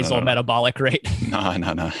No, basal no. metabolic rate. No.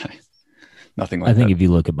 Nothing like I think that. if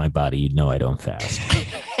you look at my body, you'd know I don't fast.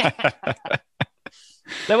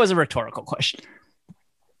 That was a rhetorical question.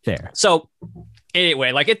 Fair. So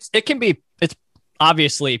anyway, like it's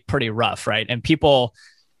obviously pretty rough, right? And people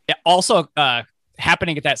also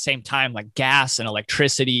happening at that same time, like gas and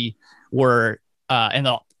electricity were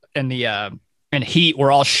and heat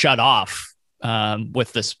were all shut off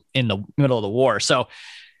with this in the middle of the war. So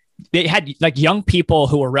they had like young people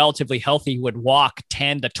who were relatively healthy would walk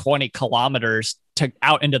 10 to 20 kilometers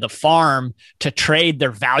out into the farm to trade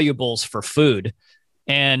their valuables for food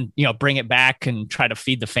and, bring it back and try to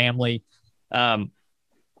feed the family.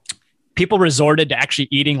 People resorted to actually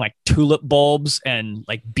eating like tulip bulbs and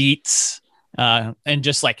like beets and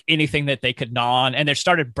just like anything that they could gnaw on. And they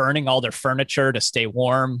started burning all their furniture to stay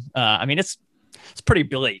warm. It's pretty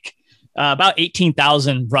bleak. About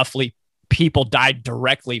 18,000 roughly people died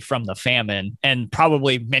directly from the famine, and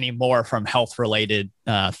probably many more from health related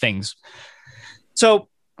things. So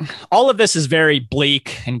all of this is very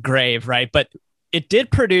bleak and grave, right? But it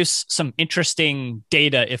did produce some interesting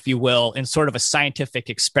data, if you will, in sort of a scientific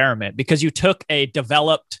experiment, because you took a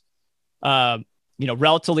developed,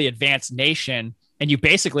 relatively advanced nation and you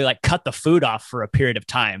basically like cut the food off for a period of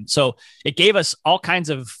time. So it gave us all kinds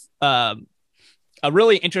of a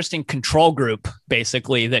really interesting control group,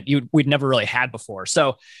 basically, that we'd never really had before.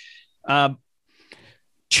 So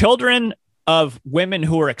children of women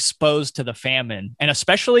who were exposed to the famine, and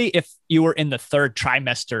especially if you were in the third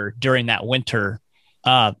trimester during that winter,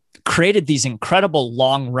 created these incredible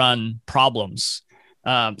long run problems.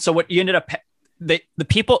 So what you ended up,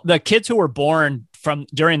 the kids who were born from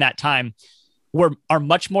during that time are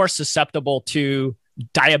much more susceptible to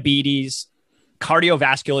diabetes,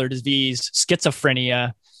 cardiovascular disease,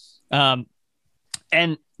 schizophrenia.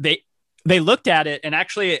 And they looked at it, and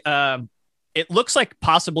actually, it looks like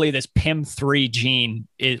possibly this PIM3 gene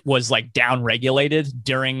was like downregulated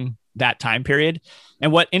during that time period.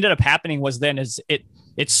 And what ended up happening was then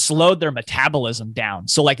it slowed their metabolism down.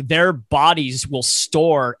 So like their bodies will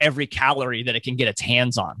store every calorie that it can get its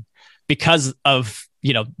hands on because of,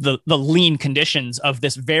 the lean conditions of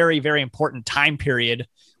this very, very important time period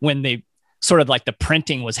when they sort of like the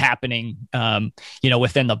printing was happening,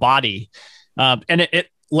 within the body. And it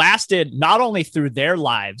lasted not only through their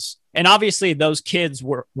lives, and obviously those kids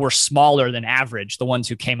were smaller than average, the ones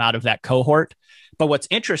who came out of that cohort. But what's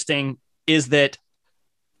interesting is that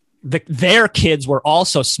their kids were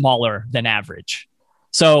also smaller than average.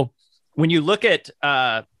 So when you look at,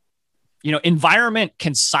 environment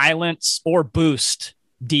can silence or boost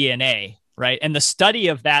DNA, right? And the study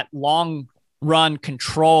of that long run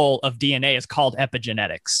control of DNA is called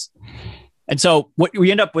epigenetics. And so what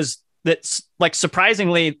we end up was that's like,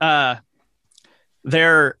 surprisingly, the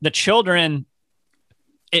children,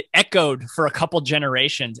 it echoed for a couple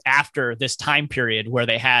generations after this time period where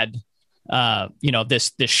they had,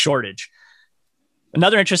 this shortage.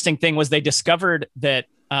 Another interesting thing was they discovered that,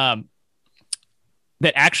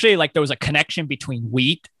 that actually like there was a connection between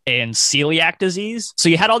wheat and celiac disease. So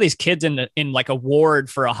you had all these kids in like a ward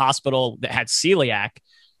for a hospital that had celiac.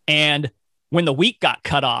 And when the wheat got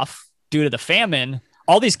cut off due to the famine,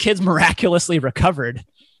 all these kids miraculously recovered.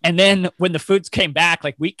 And then when the foods came back,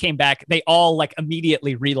 like wheat came back, they all like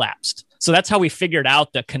immediately relapsed. So that's how we figured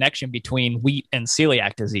out the connection between wheat and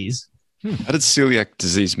celiac disease. How did celiac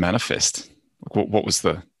disease manifest? What was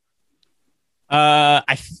the?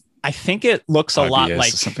 I think it looks a IBS lot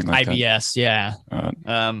like something like IBS. that.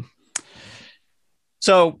 Yeah.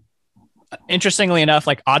 So interestingly enough,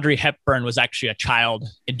 like Audrey Hepburn was actually a child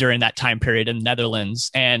during that time period in the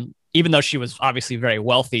Netherlands. And even though she was obviously very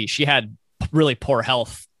wealthy, she had really poor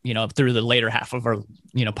health, through the later half of her,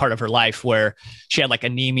 part of her life, where she had like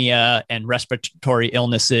anemia and respiratory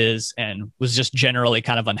illnesses and was just generally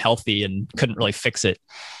kind of unhealthy and couldn't really fix it.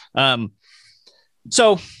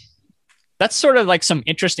 So that's sort of like some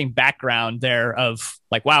interesting background there of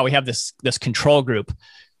like, wow, we have this control group.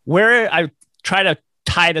 Where I try to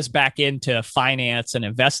tie this back into finance and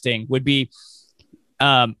investing would be,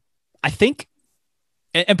 I think,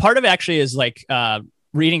 and part of it actually is like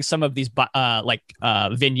reading some of these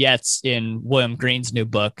vignettes in William Green's new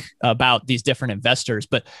book about these different investors.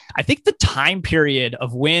 But I think the time period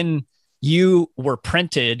of when you were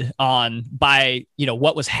printed on by,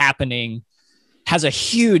 what was happening has a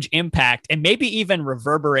huge impact, and maybe even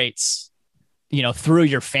reverberates, through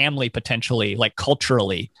your family, potentially, like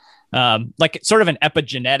culturally, like sort of an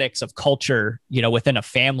epigenetics of culture, within a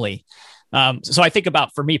family. So I think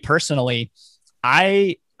about, for me personally,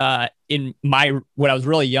 when I was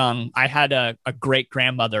really young, I had a great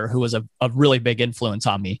grandmother who was a really big influence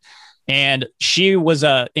on me. And she was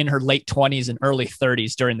in her late 20s and early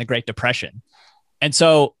 30s during the Great Depression. And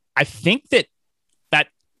so I think that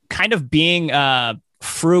kind of being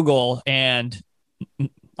frugal and,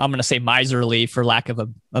 I'm going to say miserly for lack of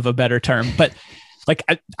a better term, but like,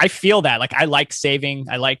 I feel that, like, I like saving.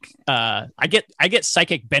 I like, I get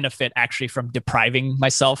psychic benefit actually from depriving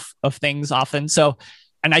myself of things often. So,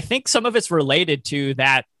 and I think some of it's related to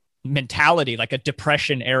that mentality, like a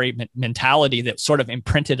depression-era mentality that sort of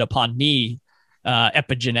imprinted upon me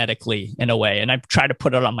epigenetically in a way. And I try to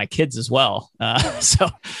put it on my kids as well. So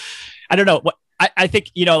I don't know what, I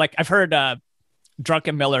think, like I've heard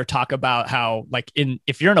Drunken Miller talk about how, like,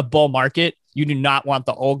 if you're in a bull market, you do not want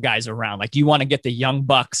the old guys around. Like, you want to get the young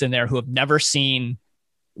bucks in there who have never seen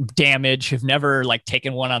damage, have never like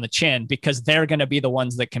taken one on the chin, because they're going to be the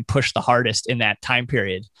ones that can push the hardest in that time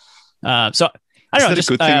period. So I don't know, just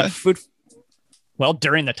food. Well,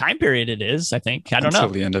 during the time period, it is, I think. I don't know.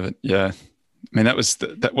 Until the end of it. Yeah. I mean,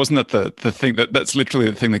 wasn't that the thing that's literally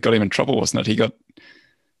the thing that got him in trouble, wasn't it? He got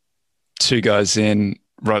two guys in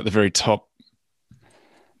right at the very top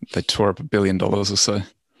They tore up $1 billion or so.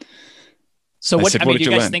 So They what, said, I "What mean, did do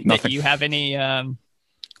you you guys learn?" think Nothing. that you have any, do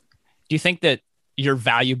you think that your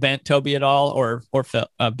value bent, Toby, at all, or Phil,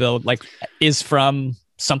 Bill, like is from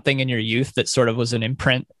something in your youth that sort of was an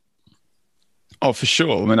imprint? Oh, for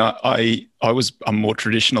sure. I mean, I was a more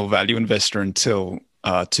traditional value investor until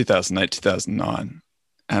 2008, 2009.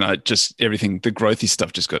 And I just, everything, the growthy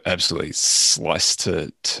stuff just got absolutely sliced or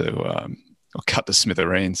cut to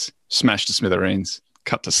smithereens, smashed to smithereens,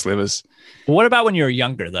 cut to slivers. What about when you were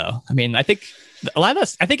younger, though? I mean, I think a lot of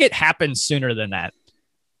us, I think it happened sooner than that.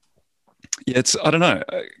 Yeah, I don't know,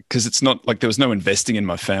 because it's not like there was no investing in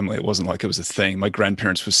my family. It wasn't like it was a thing. My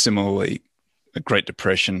grandparents were similarly a Great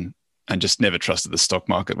Depression and just never trusted the stock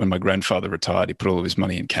market. When my grandfather retired, he put all of his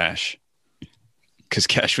money in cash because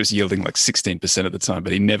cash was yielding like 16% at the time,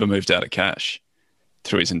 but he never moved out of cash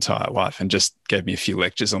through his entire life and just gave me a few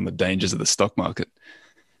lectures on the dangers of the stock market.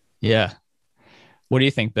 Yeah. What do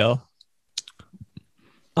you think, Bill?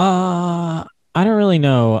 I don't really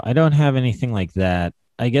know. I don't have anything like that.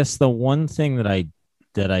 I guess the one thing that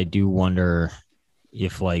I do wonder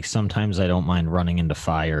if like sometimes I don't mind running into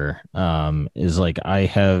fire is like I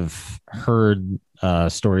have heard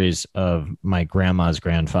stories of my grandma's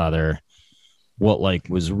grandfather. What like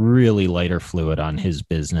was really lighter fluid on his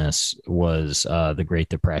business was the Great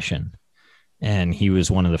Depression. And he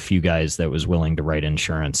was one of the few guys that was willing to write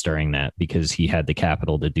insurance during that because he had the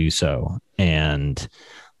capital to do so. And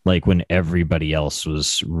like when everybody else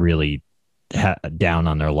was really down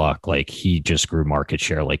on their luck, like he just grew market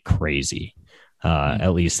share like crazy. At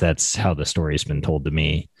least that's how the story's been told to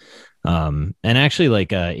me. And actually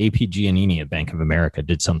like AP Giannini at Bank of America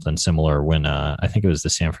did something similar when I think it was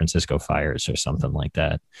the San Francisco fires or something like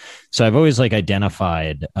that. So I've always like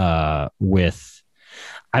identified with,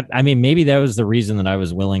 I mean, maybe that was the reason that I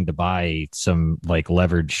was willing to buy some like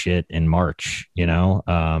levered shit in March, you know?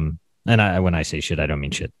 And when I say shit, I don't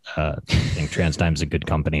mean shit. I think TransDime's a good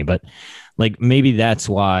company, but like maybe that's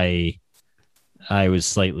why I was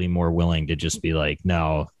slightly more willing to just be like,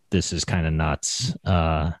 no, this is kind of nuts,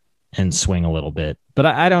 and swing a little bit. But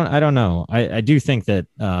I don't know. I do think that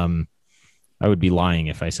I would be lying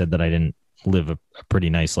if I said that I didn't live a pretty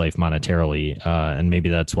nice life monetarily, and maybe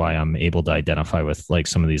that's why I'm able to identify with like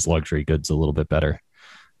some of these luxury goods a little bit better.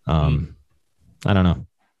 I don't know.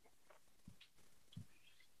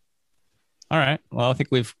 All right. Well, I think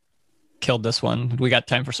we've killed this one. We got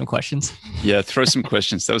time for some questions. Yeah, throw some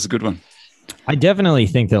questions. That was a good one. I definitely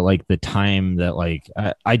think that like the time that like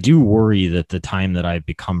I do worry that the time that I've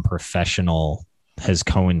become professional has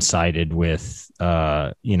coincided with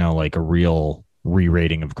like a real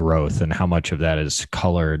re-rating of growth and how much of that is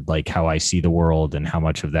colored like how I see the world and how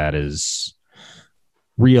much of that is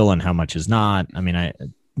real and how much is not. I mean, I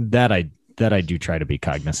do try to be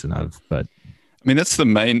cognizant of, but I mean, that's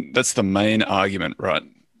the main argument, right?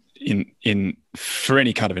 In for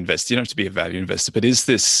any kind of investor, you don't have to be a value investor, but is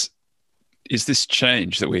this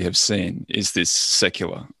change that we have seen, is this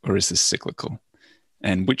secular or is this cyclical?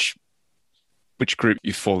 And which group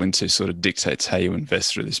you fall into sort of dictates how you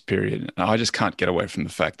invest through this period. And I just can't get away from the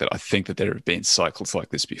fact that I think that there have been cycles like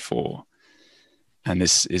this before, and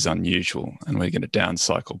this is unusual, and we're going to down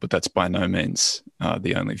cycle, but that's by no means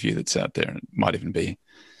the only view that's out there. It might even be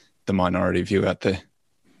the minority view out there.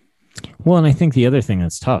 Well, and I think the other thing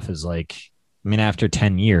that's tough is like, I mean, after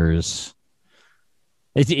 10 years,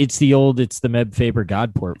 it's the Meb Faber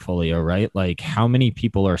God portfolio, right? Like how many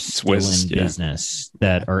people are still in business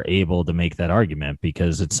that are able to make that argument?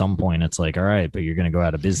 Because at some point it's like, all right, but you're going to go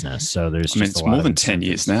out of business. So there's, it's more than 10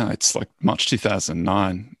 years now. It's like March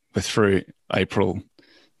 2009. We're through April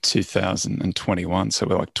 2021. So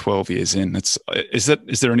we're like 12 years in. Is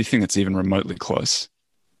there anything that's even remotely close?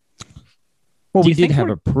 Well, we did have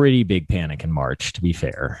a pretty big panic in March, to be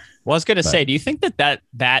fair. Well, I was going to say, do you think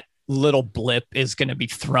that little blip is going to be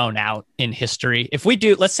thrown out in history? If we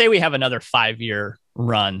do, let's say we have another 5-year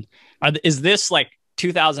run, is this like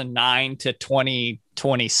 2009 to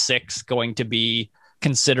 2026 going to be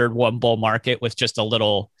considered one bull market with just a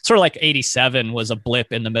little, sort of like 87 was a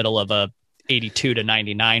blip in the middle of a 82 to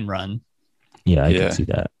 99 run? Yeah, I can see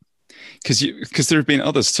that. Because there have been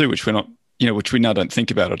others too, which we now don't think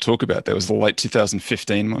about or talk about. There was the late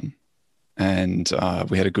 2015 one, and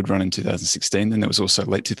we had a good run in 2016. Then there was also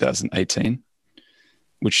late 2018,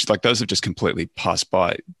 which like those have just completely passed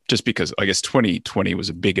by just because I guess 2020 was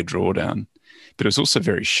a bigger drawdown, but it was also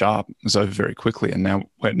very sharp. It was over very quickly. And now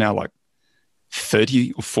we're like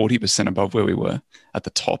 30 or 40% above where we were at the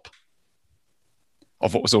top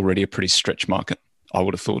of what was already a pretty stretched market, I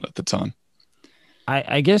would have thought at the time.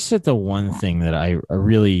 I guess that the one thing that I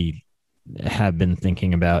really have been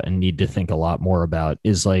thinking about and need to think a lot more about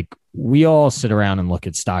is like we all sit around and look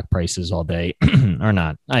at stock prices all day or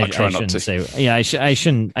not. I shouldn't say, yeah, I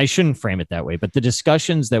shouldn't frame it that way, but the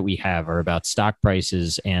discussions that we have are about stock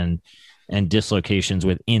prices and dislocations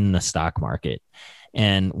within the stock market.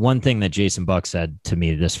 And one thing that Jason Buck said to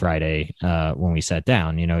me this Friday when we sat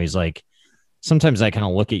down, you know, he's like, sometimes I kind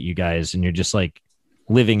of look at you guys and you're just like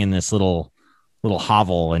living in this little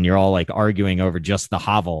hovel and you're all like arguing over just the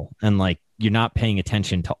hovel and like you're not paying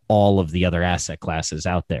attention to all of the other asset classes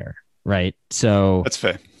out there, right? So that's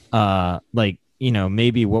fair. Like, you know,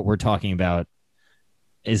 maybe what we're talking about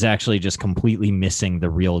is actually just completely missing the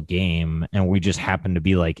real game, and we just happen to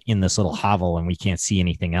be like in this little hovel and we can't see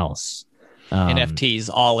anything else. NFTs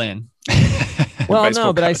all in. Well,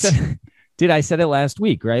 no, but I said it last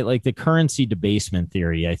week, right? Like the currency debasement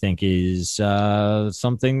theory, I think is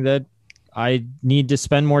something that I need to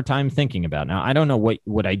spend more time thinking about. Now, I don't know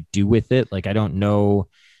what I do with it. Like, I don't know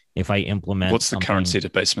if I implement. What's the currency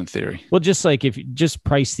debasement theory? Well, just like if you just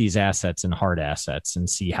price these assets and hard assets and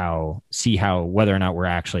see how whether or not we're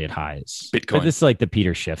actually at highs. Bitcoin. But this is like the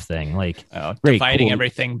Peter Schiff thing, like dividing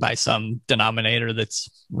everything by some denominator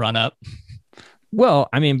that's run up. Well,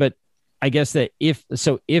 I mean, but I guess that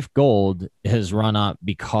if gold has run up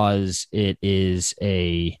because it is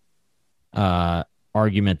a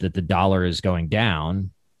argument that the dollar is going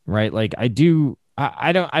down, right? Like I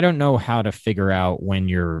don't know how to figure out when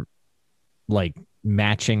you're like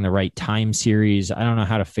matching the right time series. I don't know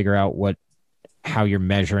how to figure out how you're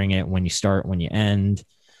measuring it, when you start, when you end.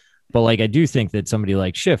 But like I do think that somebody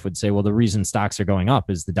like Schiff would say, well, the reason stocks are going up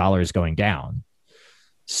is the dollar is going down.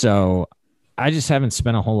 So I just haven't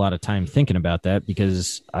spent a whole lot of time thinking about that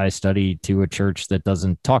because I study to a church that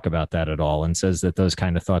doesn't talk about that at all and says that those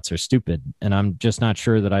kind of thoughts are stupid. And I'm just not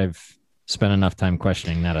sure that I've spent enough time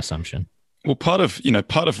questioning that assumption. Well, part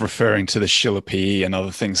of referring to the Schiller PE and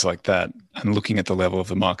other things like that and looking at the level of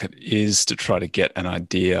the market is to try to get an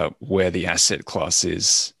idea where the asset class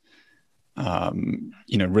is,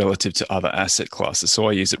 relative to other asset classes. So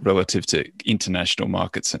I use it relative to international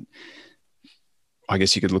markets, and I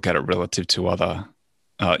guess you could look at it relative to other.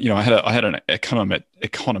 I had an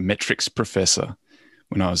econometrics professor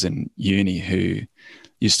when I was in uni who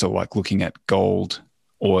used to like looking at gold,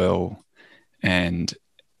 oil, and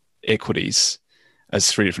equities as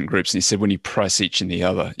three different groups. And he said when you price each in the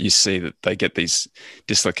other, you see that they get these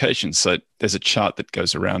dislocations. So there's a chart that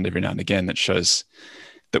goes around every now and again that shows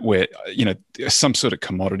that where some sort of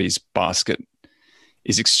commodities basket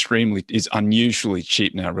is unusually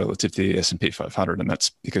cheap now relative to the S&P 500, and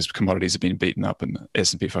that's because commodities have been beaten up and the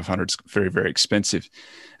S&P 500 is very, very expensive.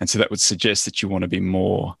 And so that would suggest that you want to be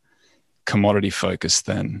more commodity focused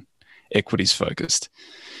than equities focused.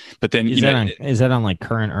 But then is that on like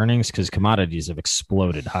current earnings? Because commodities have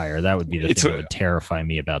exploded higher. That would be the thing that would terrify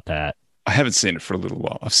me about that. I haven't seen it for a little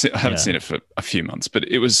while. I haven't seen it for a few months, but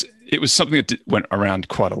it was something that went around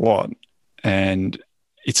quite a lot, and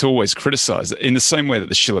it's always criticized in the same way that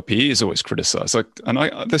the Schiller PE is always criticized. Like, and I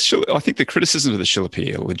think the criticisms of the Schiller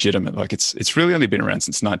PE are legitimate. Like, it's really only been around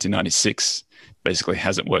since 1996. Basically,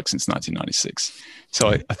 hasn't worked since 1996. So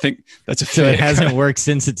I think that's a fair. So it hasn't worked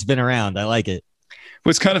since it's been around. I like it.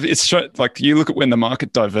 Well, it's like you look at when the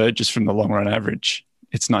market diverges from the long run average.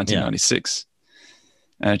 It's 1996,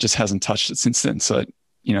 and it just hasn't touched it since then. So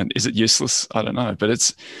is it useless? I don't know,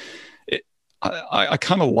 but I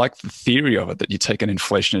kind of like the theory of it, that you take an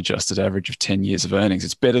inflation-adjusted average of 10 years of earnings.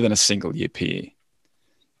 It's better than a single-year PE,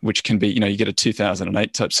 which can be, you get a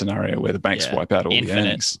 2008 type scenario where the banks wipe out all the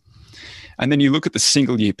earnings. And then you look at the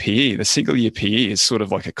single-year PE. The single-year PE is sort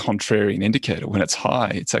of like a contrarian indicator. When it's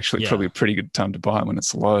high, it's actually probably a pretty good time to buy. When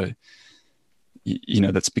it's low,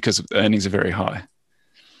 that's because earnings are very high.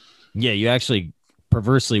 Yeah, you actually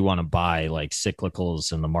perversely want to buy like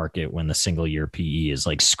cyclicals in the market when the single year PE is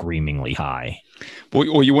like screamingly high.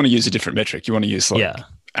 Or you want to use a different metric. You want to use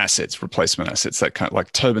assets, replacement assets. That kind of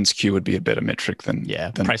like Tobin's Q would be a better metric than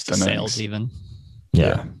price to sales earnings. even.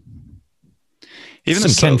 Yeah. Even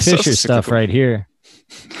some Ken Fisher stuff right here.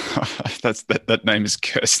 that name is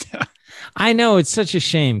cursed. I know, it's such a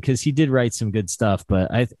shame because he did write some good stuff, but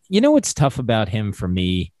what's tough about him for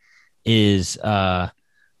me is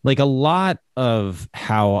like a lot of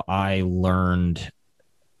how I learned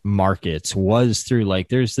markets was through like,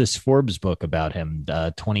 there's this Forbes book about him,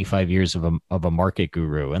 25 years of a market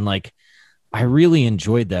guru. And like, I really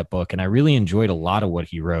enjoyed that book and I really enjoyed a lot of what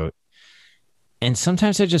he wrote. And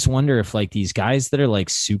sometimes I just wonder if like these guys that are like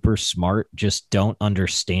super smart just don't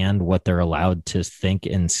understand what they're allowed to think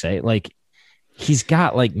and say. Like he's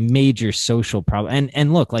got like major social problem.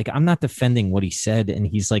 And look, like I'm not defending what he said, and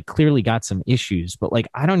he's like clearly got some issues, but like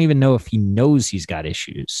I don't even know if he knows he's got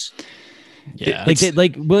issues. Yeah.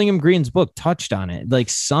 Like William Green's book touched on it. Like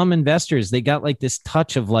some investors, they got like this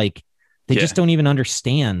touch of like they just don't even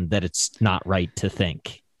understand that it's not right to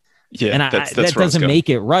think. Yeah, and that's that doesn't make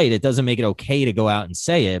it right. It doesn't make it okay to go out and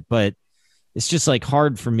say it, but it's just like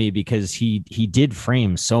hard for me because he did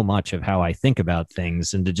frame so much of how I think about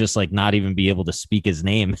things, and to just like not even be able to speak his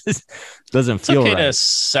name doesn't feel right. To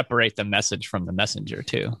separate the message from the messenger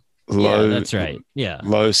too. Low, that's right. Yeah,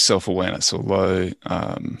 low self-awareness or low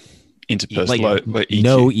interpersonal, low EQ.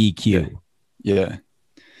 No EQ.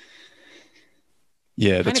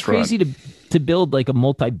 Yeah, that's crazy to build like a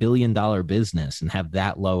multi-billion-dollar business and have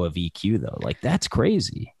that low of EQ though. Like that's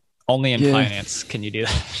crazy. Only in finance can you do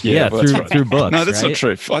that. Yeah, well, through books. No, that's not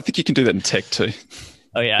true. I think you can do that in tech too.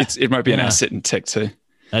 Oh yeah, it might be an asset in tech too.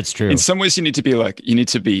 That's true. In some ways, you need to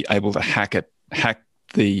be able to hack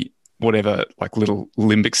the whatever like little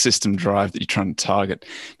limbic system drive that you're trying to target,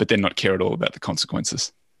 but then not care at all about the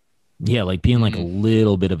consequences. Yeah, like being like a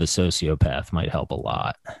little bit of a sociopath might help a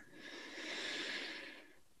lot.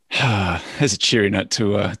 There's a cheery note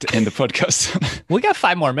to end the podcast. We got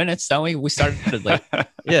 5 more minutes, don't we? We started late.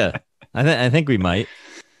 Yeah, I think we might.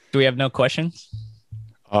 Do we have no questions?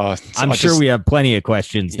 I'm sure we have plenty of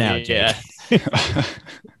questions now. Yeah.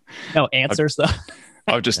 No answers though.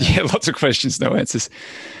 I've just lots of questions, no answers.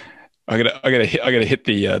 I gotta hit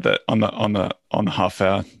the on the half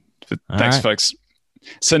hour. Thanks, folks.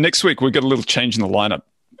 So next week we've got a little change in the lineup.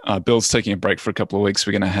 Bill's taking a break for a couple of weeks.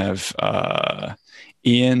 We're going to have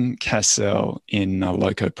Ian Cassell in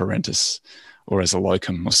Loco Parentis, or as a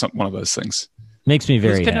locum, or one of those things. Makes me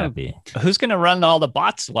very happy. Who's going to run all the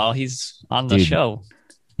bots while he's on the show?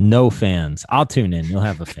 No fans. I'll tune in. You'll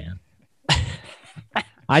have a fan.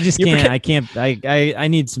 I just can't. I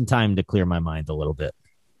need some time to clear my mind a little bit.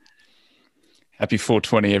 Happy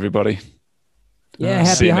 420, everybody. Yeah,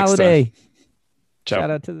 happy holiday. Ciao. Shout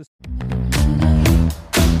out to this.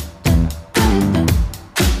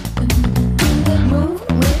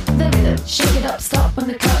 Shake it up, stop when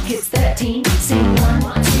the clock hits 13. Sing 1,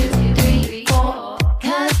 2, 3, 4.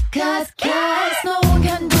 Cause no one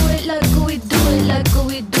can do it like we do it, like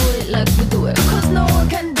we do it, like we do it. Cause no one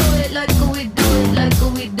can do it like we do it, like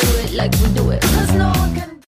we do it, like we do it. Cause no one can